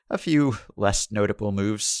a few less notable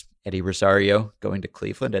moves. Eddie Rosario going to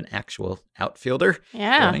Cleveland, an actual outfielder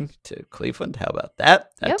going to Cleveland. How about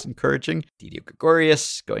that? That's encouraging. Didi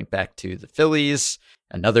Gregorius going back to the Phillies.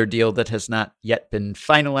 Another deal that has not yet been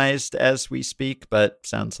finalized as we speak, but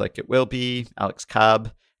sounds like it will be. Alex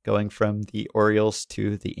Cobb going from the Orioles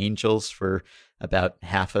to the Angels for about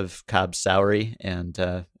half of Cobb's salary, and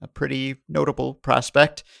a pretty notable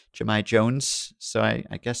prospect, Jahmai Jones. So I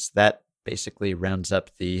guess that basically rounds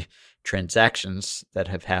up the transactions that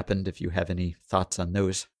have happened, if you have any thoughts on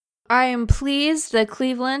those. I am pleased that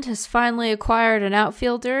Cleveland has finally acquired an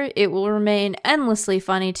outfielder. It will remain endlessly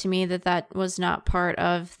funny to me that was not part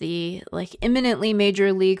of the imminently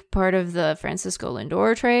major league part of the Francisco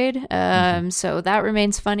Lindor trade. So that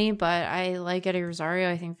remains funny, but I like Eddie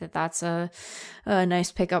Rosario. I think that's a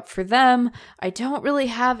nice pickup for them. I don't really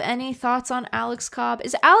have any thoughts on Alex Cobb.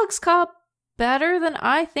 Is Alex Cobb better than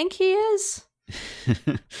I think he is?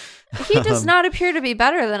 He does not appear to be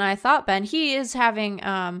better than I thought, Ben. He is having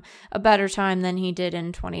a better time than he did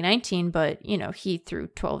in 2019, but, he threw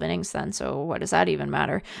 12 innings then, so what does that even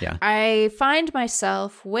matter? Yeah. I find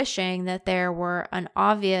myself wishing that there were an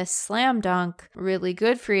obvious slam dunk, really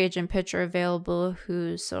good free agent pitcher available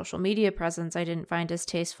whose social media presence I didn't find as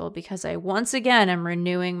tasteful, because I once again am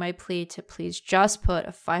renewing my plea to please just put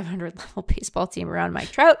a 500 level baseball team around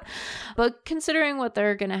Mike Trout. But considering what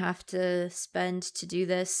they're going to have to spend to do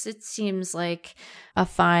this, it seems like a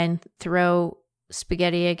fine throw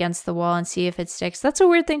spaghetti against the wall and see if it sticks. That's a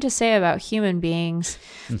weird thing to say about human beings,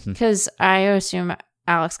 because I assume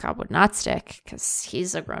Alex Cobb would not stick because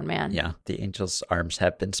he's a grown man. Yeah, the Angels' arms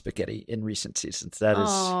have been spaghetti in recent seasons. That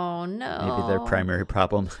is maybe their primary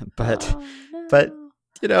problem. But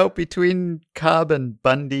between Cobb and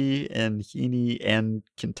Bundy and Heaney and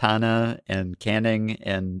Quintana and Canning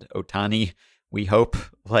and Ohtani, we hope,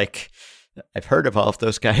 I've heard of all of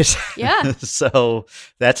those guys. Yeah. So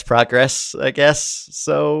that's progress, I guess.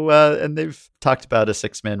 So, and they've talked about a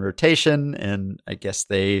 6-man rotation, and I guess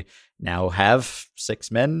they now have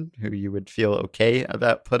 6 men who you would feel okay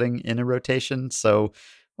about putting in a rotation. So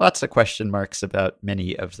lots of question marks about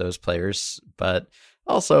many of those players, but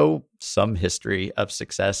also some history of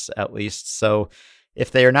success at least. So if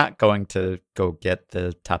they are not going to go get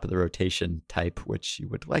the top of the rotation type, which you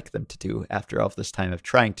would like them to do after all of this time of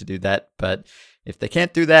trying to do that, but if they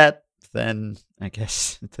can't do that, then I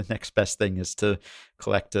guess the next best thing is to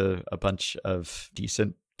collect a bunch of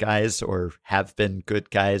decent guys, or have been good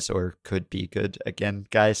guys, or could be good again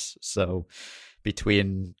guys. So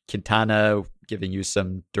between Quintana giving you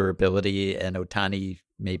some durability and Ohtani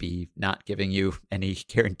maybe not giving you any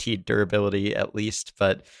guaranteed durability at least,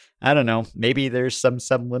 but I don't know, maybe there's some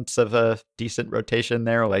semblance of a decent rotation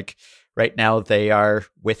there. Like right now they are,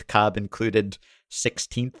 with Cobb included,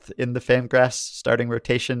 16th in the Fangraphs starting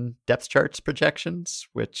rotation depth charts projections,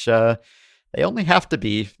 which they only have to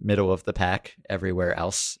be middle of the pack everywhere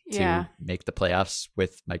else to make the playoffs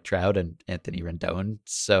with Mike Trout and Anthony Rendon.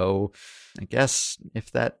 So I guess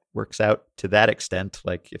if that works out to that extent,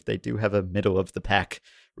 if they do have a middle of the pack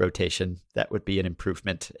rotation, that would be an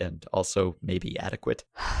improvement and also maybe adequate.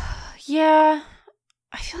 Yeah.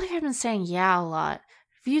 I feel like I've been saying a lot.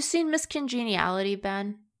 Have you seen Miss Congeniality,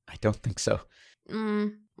 Ben? I don't think so.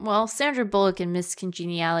 Well, Sandra Bullock in Miss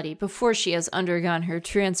Congeniality, before she has undergone her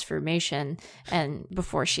transformation and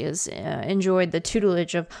before she has enjoyed the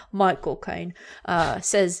tutelage of Michael Caine,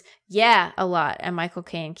 says a lot, and Michael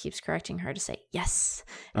Caine keeps correcting her to say yes,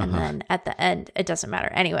 and then at the end it doesn't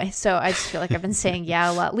matter anyway. So I just feel like I've been saying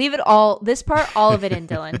a lot. Leave it all, this part, all of it in,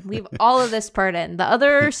 Dylan. Leave all of this part in. The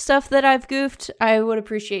other stuff that I've goofed, I would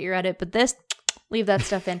appreciate your edit, but this, leave that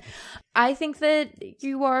stuff in. I think that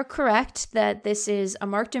you are correct that this is a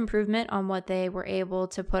marked improvement on what they were able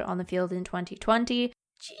to put on the field in 2020.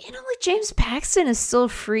 James Paxton is still a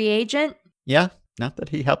free agent. Yeah, not that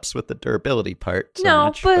he helps with the durability part so no,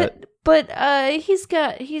 much, but he's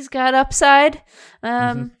got upside.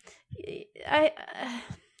 I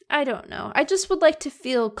don't know. I just would like to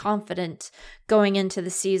feel confident going into the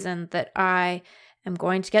season that I am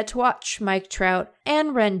going to get to watch Mike Trout and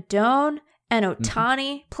Rendon and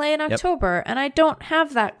Ohtani play in October, and I don't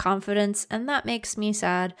have that confidence, and that makes me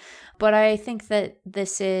sad. But I think that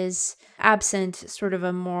this is, absent sort of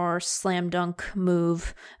a more slam dunk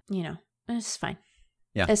move, it's fine.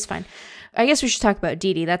 Yeah. It's fine. I guess we should talk about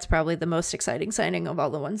Didi. That's probably the most exciting signing of all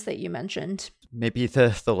the ones that you mentioned. Maybe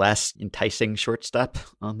the last enticing shortstop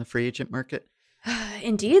on the free agent market.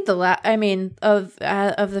 Indeed, of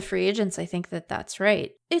the free agents, I think that's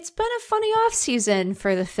right. It's been a funny offseason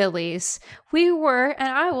for the Phillies. We were, and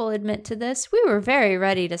I will admit to this, we were very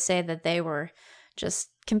ready to say that they were just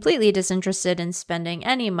completely disinterested in spending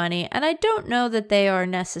any money, and I don't know that they are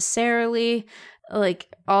necessarily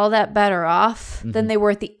all that better off than they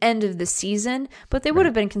were at the end of the season, but they would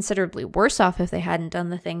have been considerably worse off if they hadn't done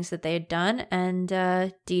the things that they had done. And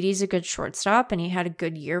Didi's a good shortstop, and he had a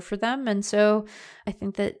good year for them, and so I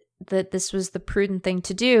think that this was the prudent thing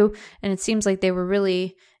to do. And it seems like they were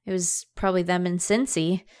really, it was probably them and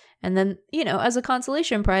Cincy. And then, as a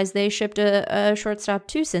consolation prize, they shipped a shortstop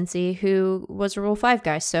to Cincy who was a Rule 5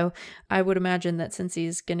 guy. So I would imagine that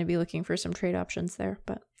Cincy's going to be looking for some trade options there.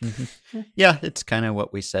 But yeah, it's kind of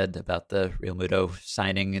what we said about the Real Muto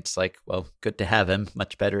signing. It's good to have him.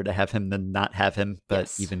 Much better to have him than not have him.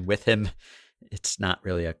 But even with him, it's not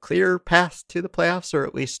really a clear path to the playoffs, or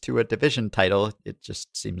at least to a division title. It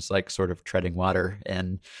just seems like sort of treading water.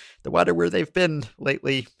 And the water where they've been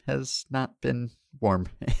lately has not been warm.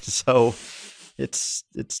 So it's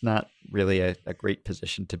not really a great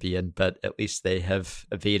position to be in, but at least they have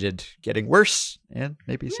evaded getting worse, and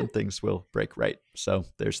maybe some things will break right. So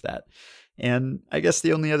there's that. And I guess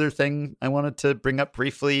the only other thing I wanted to bring up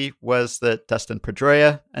briefly was that Dustin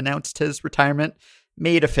Pedroia announced his retirement,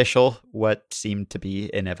 made official what seemed to be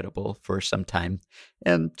inevitable for some time,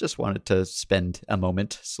 and just wanted to spend a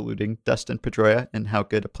moment saluting Dustin Pedroia and how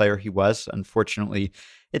good a player he was. Unfortunately,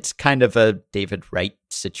 it's kind of a David Wright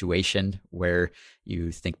situation where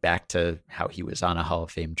you think back to how he was on a Hall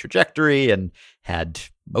of Fame trajectory and had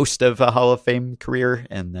most of a Hall of Fame career,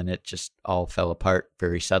 and then it just all fell apart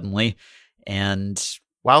very suddenly. And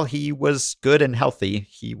while he was good and healthy,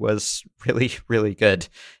 he was really, really good.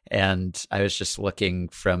 And I was just looking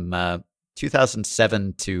from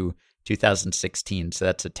 2007 to 2016. So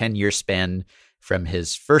that's a 10-year span, from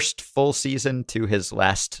his first full season to his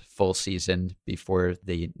last full season before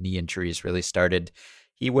the knee injuries really started.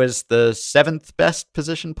 He was the 7th best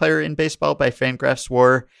position player in baseball by Fangraphs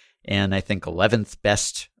WAR, and I think 11th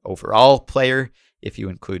best overall player if you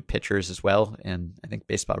include pitchers as well. And I think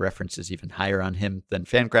Baseball Reference is even higher on him than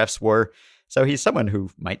Fangraphs WAR. So he's someone who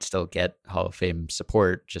might still get Hall of Fame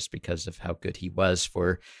support just because of how good he was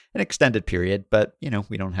for an extended period. But,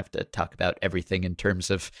 we don't have to talk about everything in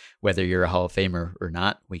terms of whether you're a Hall of Famer or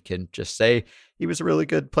not. We can just say he was a really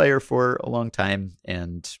good player for a long time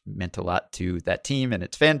and meant a lot to that team and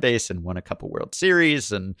its fan base and won a couple World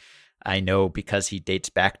Series. And I know because he dates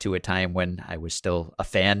back to a time when I was still a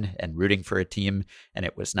fan and rooting for a team, and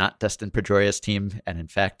it was not Dustin Pedroia's team. And in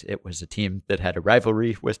fact, it was a team that had a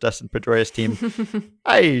rivalry with Dustin Pedroia's team.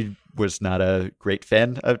 I was not a great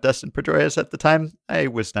fan of Dustin Pedroia's at the time. I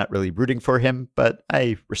was not really rooting for him, but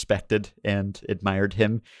I respected and admired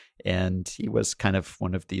him. And he was kind of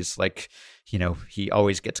one of these, he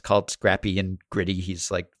always gets called scrappy and gritty.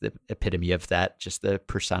 He's like the epitome of that, just the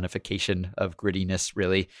personification of grittiness,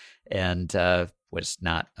 really. And was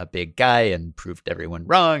not a big guy and proved everyone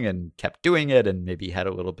wrong and kept doing it and maybe had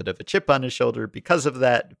a little bit of a chip on his shoulder because of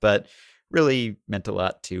that, but really meant a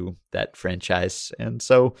lot to that franchise. And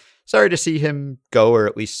so sorry to see him go, or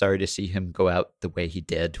at least sorry to see him go out the way he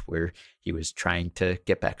did, where he was trying to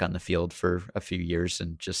get back on the field for a few years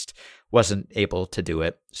and just wasn't able to do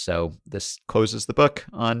it. So this closes the book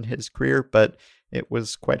on his career, but it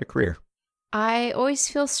was quite a career. I always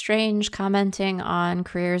feel strange commenting on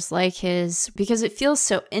careers like his because it feels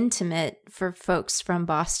so intimate for folks from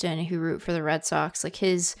Boston who root for the Red Sox. Like,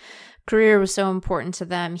 his career was so important to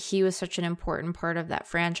them. He was such an important part of that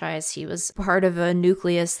franchise. He was part of a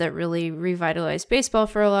nucleus that really revitalized baseball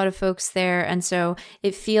for a lot of folks there. And so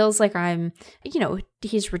it feels like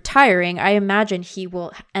he's retiring. I imagine he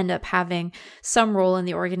will end up having some role in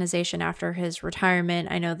the organization after his retirement.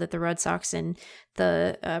 I know that the Red Sox in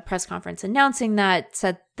the press conference announcing that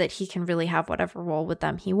said that he can really have whatever role with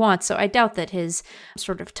them he wants. So I doubt that his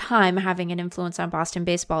sort of time having an influence on Boston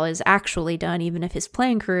baseball is actually done, even if his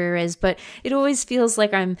playing career is. But it always feels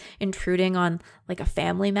like I'm intruding on like a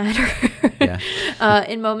family matter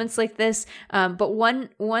in moments like this. But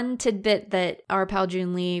one tidbit that our pal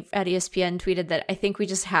June Lee at ESPN tweeted that I think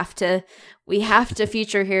we have to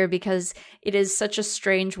feature here because it is such a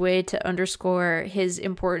strange way to underscore his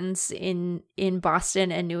importance in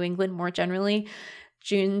Boston and New England more generally.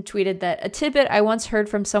 June tweeted that a tidbit I once heard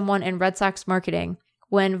from someone in Red Sox marketing: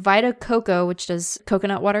 when Vita Coco, which does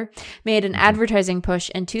coconut water, made an advertising push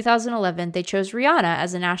in 2011, they chose Rihanna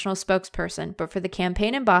as a national spokesperson. But for the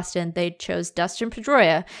campaign in Boston, they chose Dustin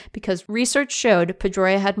Pedroia because research showed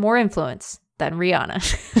Pedroia had more influence than Rihanna.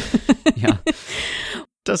 Yeah.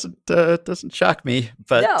 Doesn't shock me,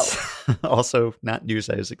 but no. Also not news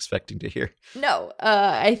I was expecting to hear. No,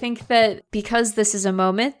 I think that because this is a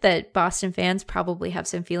moment that Boston fans probably have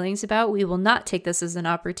some feelings about, we will not take this as an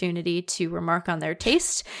opportunity to remark on their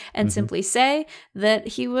taste and simply say that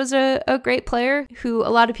he was a great player who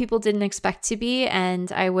a lot of people didn't expect to be,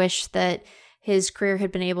 and I wish that his career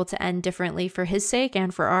had been able to end differently for his sake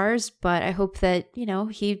and for ours, but I hope that,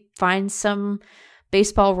 he finds some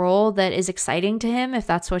baseball role that is exciting to him if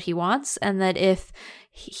that's what he wants, and that if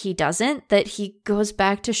he doesn't, that he goes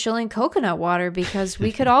back to shilling coconut water because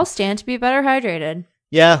we could all stand to be better hydrated.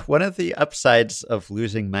 Yeah, one of the upsides of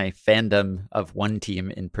losing my fandom of one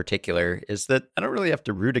team in particular is that I don't really have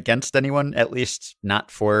to root against anyone, at least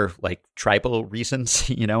not for like tribal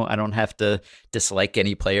reasons. I don't have to dislike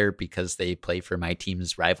any player because they play for my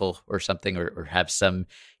team's rival or something, or have some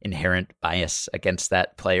inherent bias against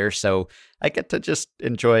that player. So I get to just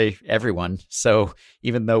enjoy everyone. So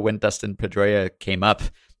even though when Dustin Pedroia came up,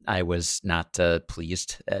 I was not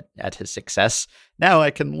pleased at his success, now I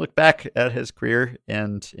can look back at his career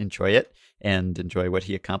and enjoy it and enjoy what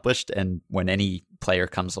he accomplished. And when any player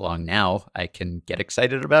comes along now, I can get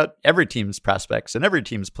excited about every team's prospects and every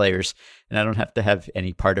team's players. And I don't have to have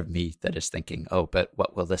any part of me that is thinking, oh, but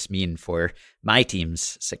what will this mean for my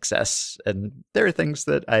team's success? And there are things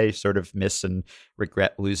that I sort of miss and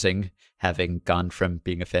regret losing, having gone from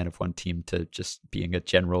being a fan of one team to just being a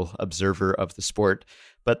general observer of the sport.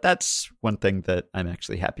 But that's one thing that I'm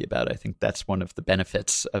actually happy about. I think that's one of the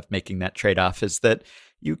benefits of making that trade-off, is that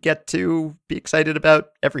you get to be excited about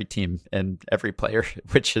every team and every player,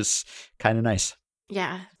 which is kind of nice.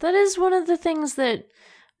 Yeah, that is one of the things that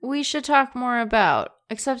we should talk more about,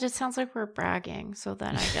 except it sounds like we're bragging, so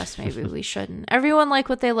then I guess maybe we shouldn't. Everyone like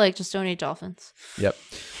what they like, just don't eat dolphins. Yep.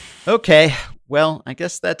 Okay, well, I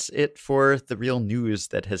guess that's it for the real news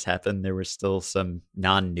that has happened. There was still some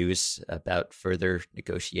non-news about further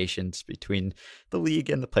negotiations between the league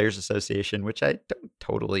and the Players Association, which I don't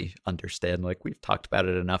totally understand. Like, we've talked about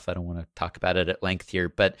it enough. I don't want to talk about it at length here,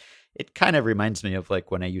 but it kind of reminds me of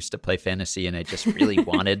like when I used to play fantasy and I just really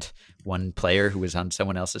wanted one player who was on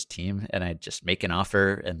someone else's team, and I'd just make an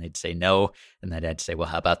offer and they'd say no. And then I'd say, well,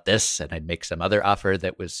 how about this? And I'd make some other offer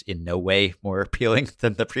that was in no way more appealing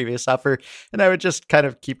than the previous offer. And I would just kind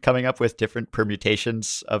of keep coming up with different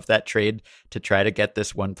permutations of that trade to try to get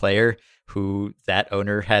this one player who that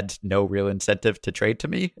owner had no real incentive to trade to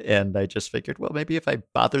me. And I just figured, well, maybe if I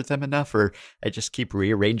bother them enough or I just keep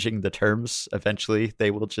rearranging the terms, eventually they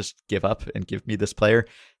will just give up and give me this player.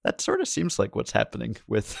 That sort of seems like what's happening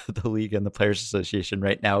with the league and the Players Association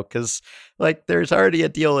right now, because like there's already a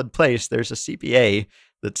deal in place. There's a CBA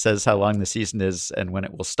that says how long the season is and when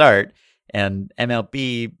it will start. And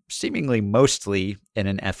MLB, seemingly mostly in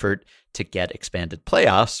an effort to get expanded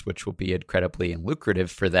playoffs, which will be incredibly lucrative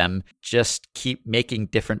for them, just keep making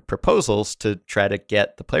different proposals to try to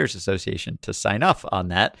get the Players Association to sign off on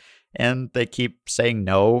that. And they keep saying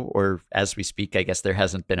no, or as we speak, I guess there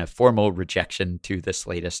hasn't been a formal rejection to this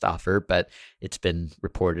latest offer, but it's been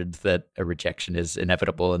reported that a rejection is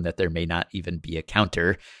inevitable and that there may not even be a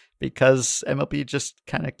counter, because MLB just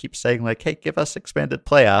kind of keeps saying like, hey, give us expanded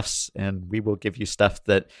playoffs and we will give you stuff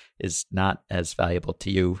that is not as valuable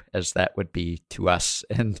to you as that would be to us.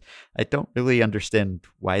 And I don't really understand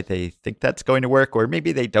why they think that's going to work, or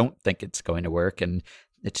maybe they don't think it's going to work. And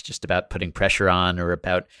it's just about putting pressure on, or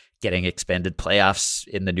about getting expanded playoffs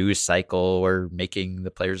in the news cycle, or making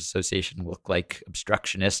the Players Association look like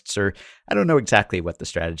obstructionists, or I don't know exactly what the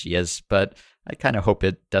strategy is, but I kind of hope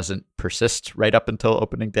it doesn't persist right up until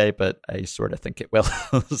opening day, but I sort of think it will.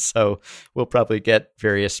 So we'll probably get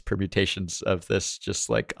various permutations of this just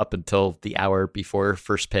like up until the hour before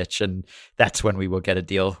first pitch. And that's when we will get a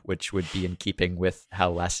deal, which would be in keeping with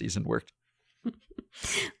how last season worked.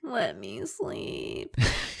 Let me sleep.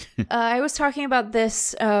 I was talking about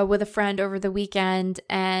this with a friend over the weekend,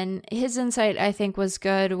 and his insight, I think, was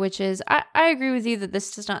good, which is I agree with you that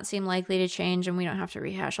this does not seem likely to change, and we don't have to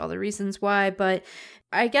rehash all the reasons why, but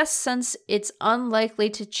I guess since it's unlikely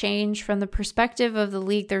to change from the perspective of the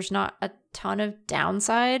league, there's not a ton of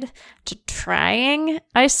downside to trying,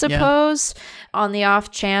 I suppose, on the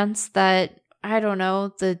off chance that, I don't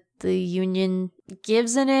know, the union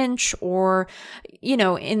gives an inch, or, you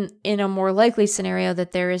know, in a more likely scenario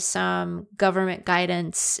that there is some government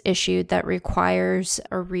guidance issued that requires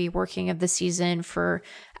a reworking of the season for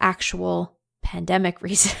actual pandemic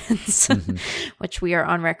reasons, which we are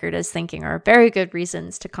on record as thinking are very good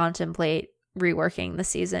reasons to contemplate reworking the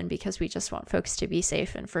season, because we just want folks to be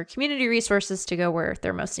safe and for community resources to go where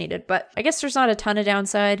they're most needed. But I guess there's not a ton of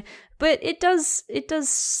downside, but it does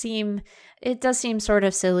seem sort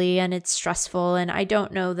of silly, and it's stressful, and I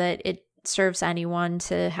don't know that it serves anyone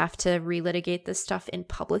to have to relitigate this stuff in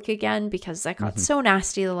public again, because that got so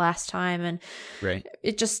nasty the last time, and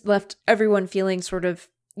it just left everyone feeling sort of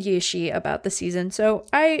yishy about the season. So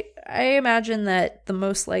I imagine that the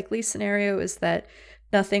most likely scenario is that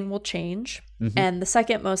nothing will change. And the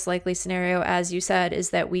second most likely scenario, as you said, is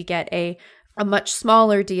that we get a much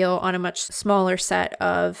smaller deal on a much smaller set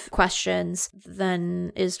of questions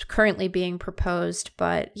than is currently being proposed.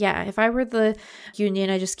 But yeah, if I were the union,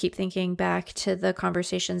 I just keep thinking back to the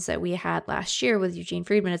conversations that we had last year with Eugene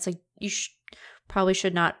Friedman. It's like, you probably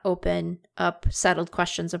should not open up settled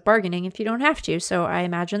questions of bargaining if you don't have to. So I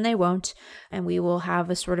imagine they won't. And we will have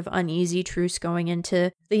a sort of uneasy truce going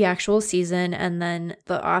into the actual season. And then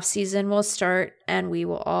the off season will start and we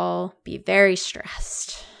will all be very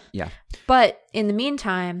stressed. Yeah. But in the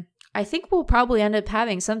meantime, I think we'll probably end up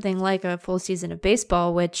having something like a full season of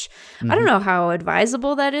baseball, which I don't know how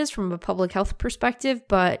advisable that is from a public health perspective,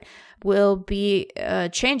 but will be a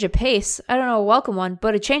change of pace. I don't know, a welcome one,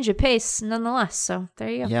 but a change of pace nonetheless. So there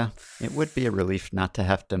you go. Yeah, it would be a relief not to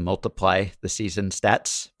have to multiply the season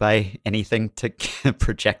stats by anything to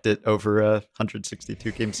project it over a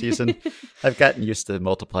 162-game season. I've gotten used to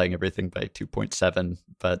multiplying everything by 2.7,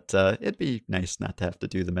 but it'd be nice not to have to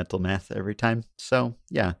do the mental math every time. So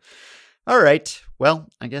yeah. All right. Well,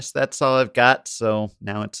 I guess that's all I've got. So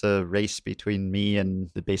now it's a race between me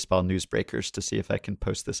and the baseball newsbreakers to see if I can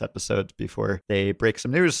post this episode before they break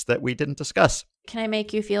some news that we didn't discuss. Can I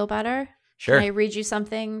make you feel better? Sure. Can I read you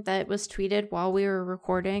something that was tweeted while we were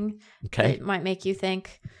recording? Okay. It might make you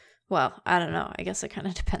think, Well, I don't know. I guess it kind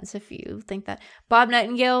of depends if you think that. Bob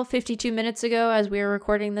Nightingale, 52 minutes ago, as we were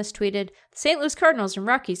recording this, tweeted, "The St. Louis Cardinals and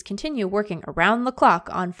Rockies continue working around the clock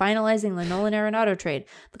on finalizing the Nolan Arenado trade.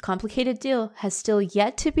 The complicated deal has still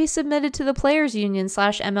yet to be submitted to the Players Union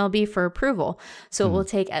 /MLB for approval, so it will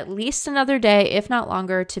take at least another day, if not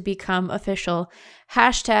longer, to become official.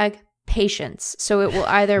 #patience. So it will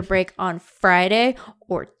either break on Friday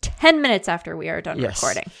or 10 minutes after we are done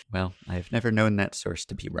recording." Well, I've never known that source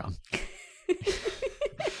to be wrong.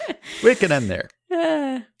 We can end there.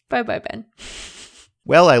 Bye-bye, Ben.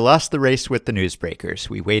 Well, I lost the race with the newsbreakers.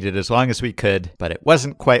 We waited as long as we could, but it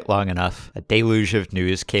wasn't quite long enough. A deluge of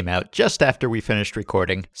news came out just after we finished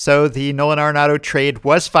recording. So the Nolan Arenado trade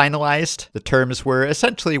was finalized. The terms were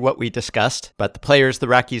essentially what we discussed, but the players the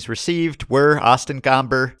Rockies received were Austin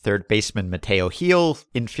Gomber, third baseman Mateo Gil,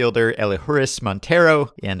 infielder Elehuris Montero,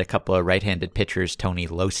 and a couple of right-handed pitchers Tony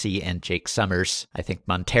Locey and Jake Summers. I think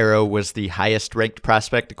Montero was the highest ranked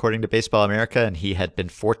prospect according to Baseball America, and he had been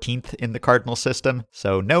 14th in the Cardinal system.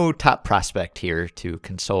 So no top prospect here to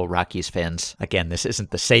console Rockies fans. Again, this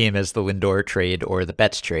isn't the same as the Lindor trade or the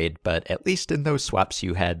Betts trade, but at least in those swaps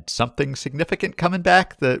you had something significant coming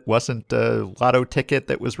back that wasn't a lotto ticket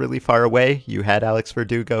that was really far away. You had Alex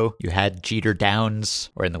Verdugo, you had Jeter Downs,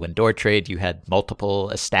 or in the Lindor trade you had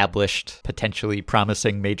multiple established, potentially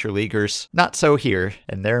promising major leaguers. Not so here,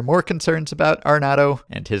 and there are more concerns about Arenado,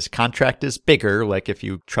 and his contract is bigger, like if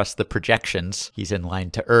you trust the projections, he's in line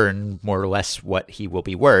to earn more or less what he will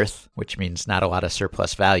be worth, which means not a lot of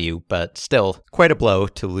surplus value, but still quite a blow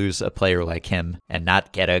to lose a player like him and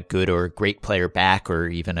not get a good or great player back or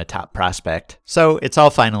even a top prospect. So it's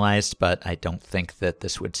all finalized, but I don't think that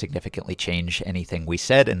this would significantly change anything we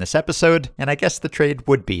said in this episode, and I guess the trade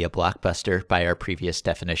would be a blockbuster by our previous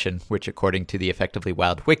definition, which according to the Effectively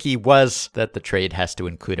Wild wiki was that the trade has to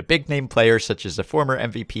include a big name player such as a former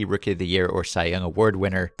MVP, Rookie of the Year, or Cy Young Award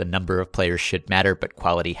winner. The number of players should matter, but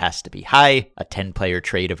quality has to be high. A 10-player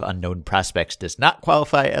trade of unknown prospects does not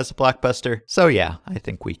qualify as a blockbuster. So yeah, I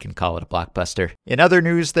think we can call it a blockbuster. In other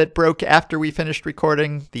news that broke after we finished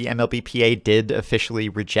recording, the MLBPA did officially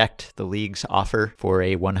reject the league's offer for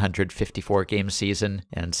a 154-game season,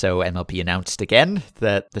 and so MLB announced again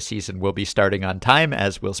that the season will be starting on time,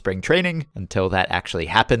 as will spring training. Until that actually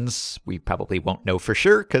happens, we probably won't know for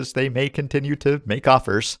sure because they may continue to make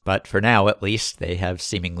offers, but for now at least, they have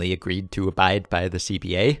seemingly agreed to abide by the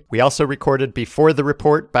CBA. We also recorded before the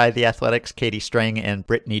report by The Athletic's Katie Strang and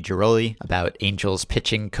Brittany Giroli about Angels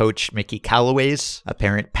pitching coach Mickey Callaway's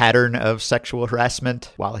apparent pattern of sexual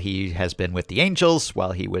harassment while he has been with the Angels,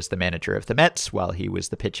 while he was the manager of the Mets, while he was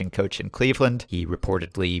the pitching coach in Cleveland. He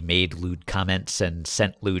reportedly made lewd comments and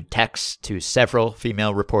sent lewd texts to several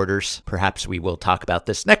female reporters. Perhaps we will talk about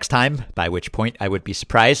this next time, by which point I would be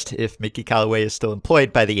surprised if Mickey Callaway is still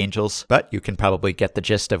employed by the Angels, but you can probably get the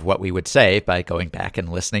gist of what we would say by going back and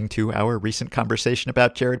listening to our recent conversation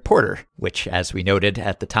about Jared Porter, which, as we noted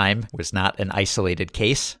at the time, was not an isolated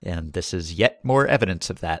case, and this is yet more evidence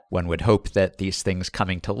of that. One would hope that these things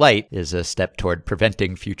coming to light is a step toward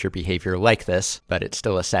preventing future behavior like this, but it's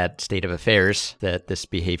still a sad state of affairs that this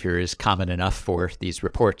behavior is common enough for these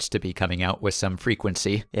reports to be coming out with some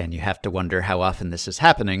frequency, and you have to wonder how often this is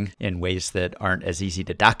happening in ways that aren't as easy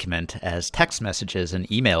to document as text messages and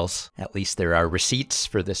emails. At least there are receipts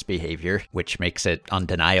for this behavior, which makes it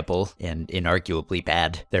undeniable and inarguably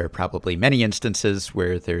bad. There are probably many instances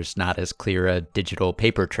where there's not as clear a digital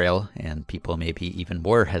paper trail, and people may be even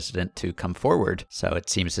more hesitant to come forward. So it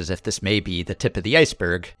seems as if this may be the tip of the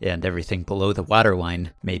iceberg, and everything below the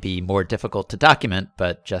waterline may be more difficult to document,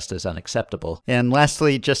 but just as unacceptable. And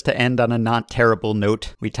lastly, just to end on a not terrible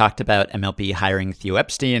note, we talked about MLB hiring Theo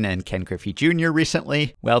Epstein and Ken Griffey Jr.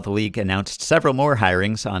 recently. Well, the league announced several more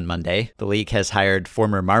hirings on Monday. The league has hired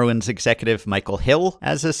former Marlins executive Michael Hill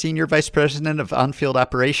as a senior vice president of on-field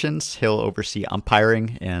operations. He'll oversee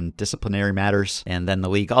umpiring and disciplinary matters. And then the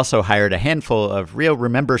league also hired a handful of real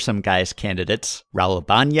remember-some guys candidates. Raul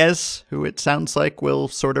Ibanez, who it sounds like will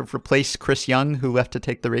sort of replace Chris Young, who left to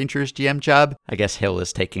take the Rangers GM job. I guess Hill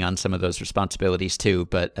is taking on some of those responsibilities too,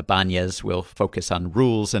 but Ibanez will focus on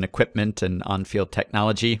rules and equipment and on-field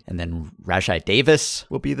technology. And then Rajai Davis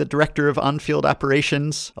will be the director of on-field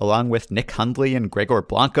operations, along with Nick Hundley and Gregor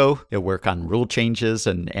Blanco. He'll work on rule changes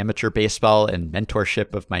and amateur baseball recall and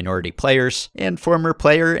mentorship of minority players, and former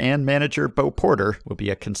player and manager Bo Porter will be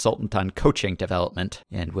a consultant on coaching development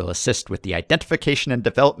and will assist with the identification and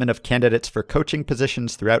development of candidates for coaching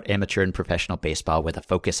positions throughout amateur and professional baseball with a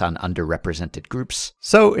focus on underrepresented groups.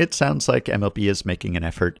 So it sounds like MLB is making an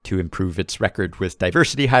effort to improve its record with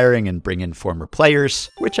diversity hiring and bring in former players,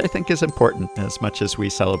 which I think is important. As much as we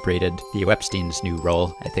celebrated Theo Epstein's new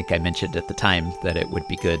role, I think I mentioned at the time that it would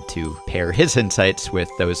be good to pair his insights with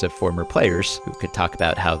those of former players who could talk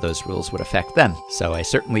about how those rules would affect them. So I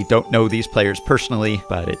certainly don't know these players personally,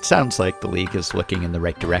 but it sounds like the league is looking in the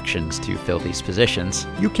right directions to fill these positions.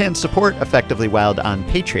 You can support Effectively Wild on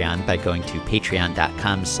Patreon by going to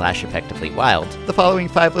patreon.com/effectivelywild. The following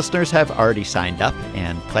 5 listeners have already signed up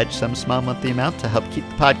and pledged some small monthly amount to help keep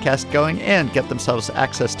the podcast going and get themselves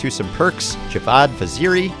access to some perks. Javad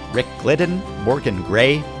Vaziri, Rick Glidden, Morgan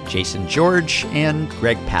Gray, Jason George, and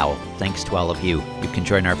Greg Powell. Thanks to all of you. You can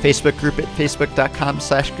join our Facebook group at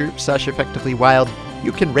facebook.com/group/effectivelywild.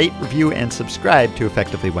 You can rate, review, and subscribe to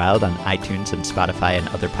Effectively Wild on iTunes and Spotify and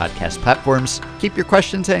other podcast platforms. Keep your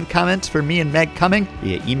questions and comments for me and Meg coming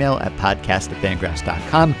via email at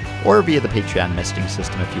podcast@fangraphs.com or via the Patreon messaging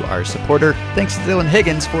system if you are a supporter. Thanks to Dylan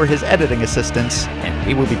Higgins for his editing assistance, and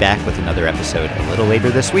we will be back with another episode a little later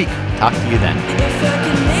this week. Talk to you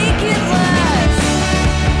then.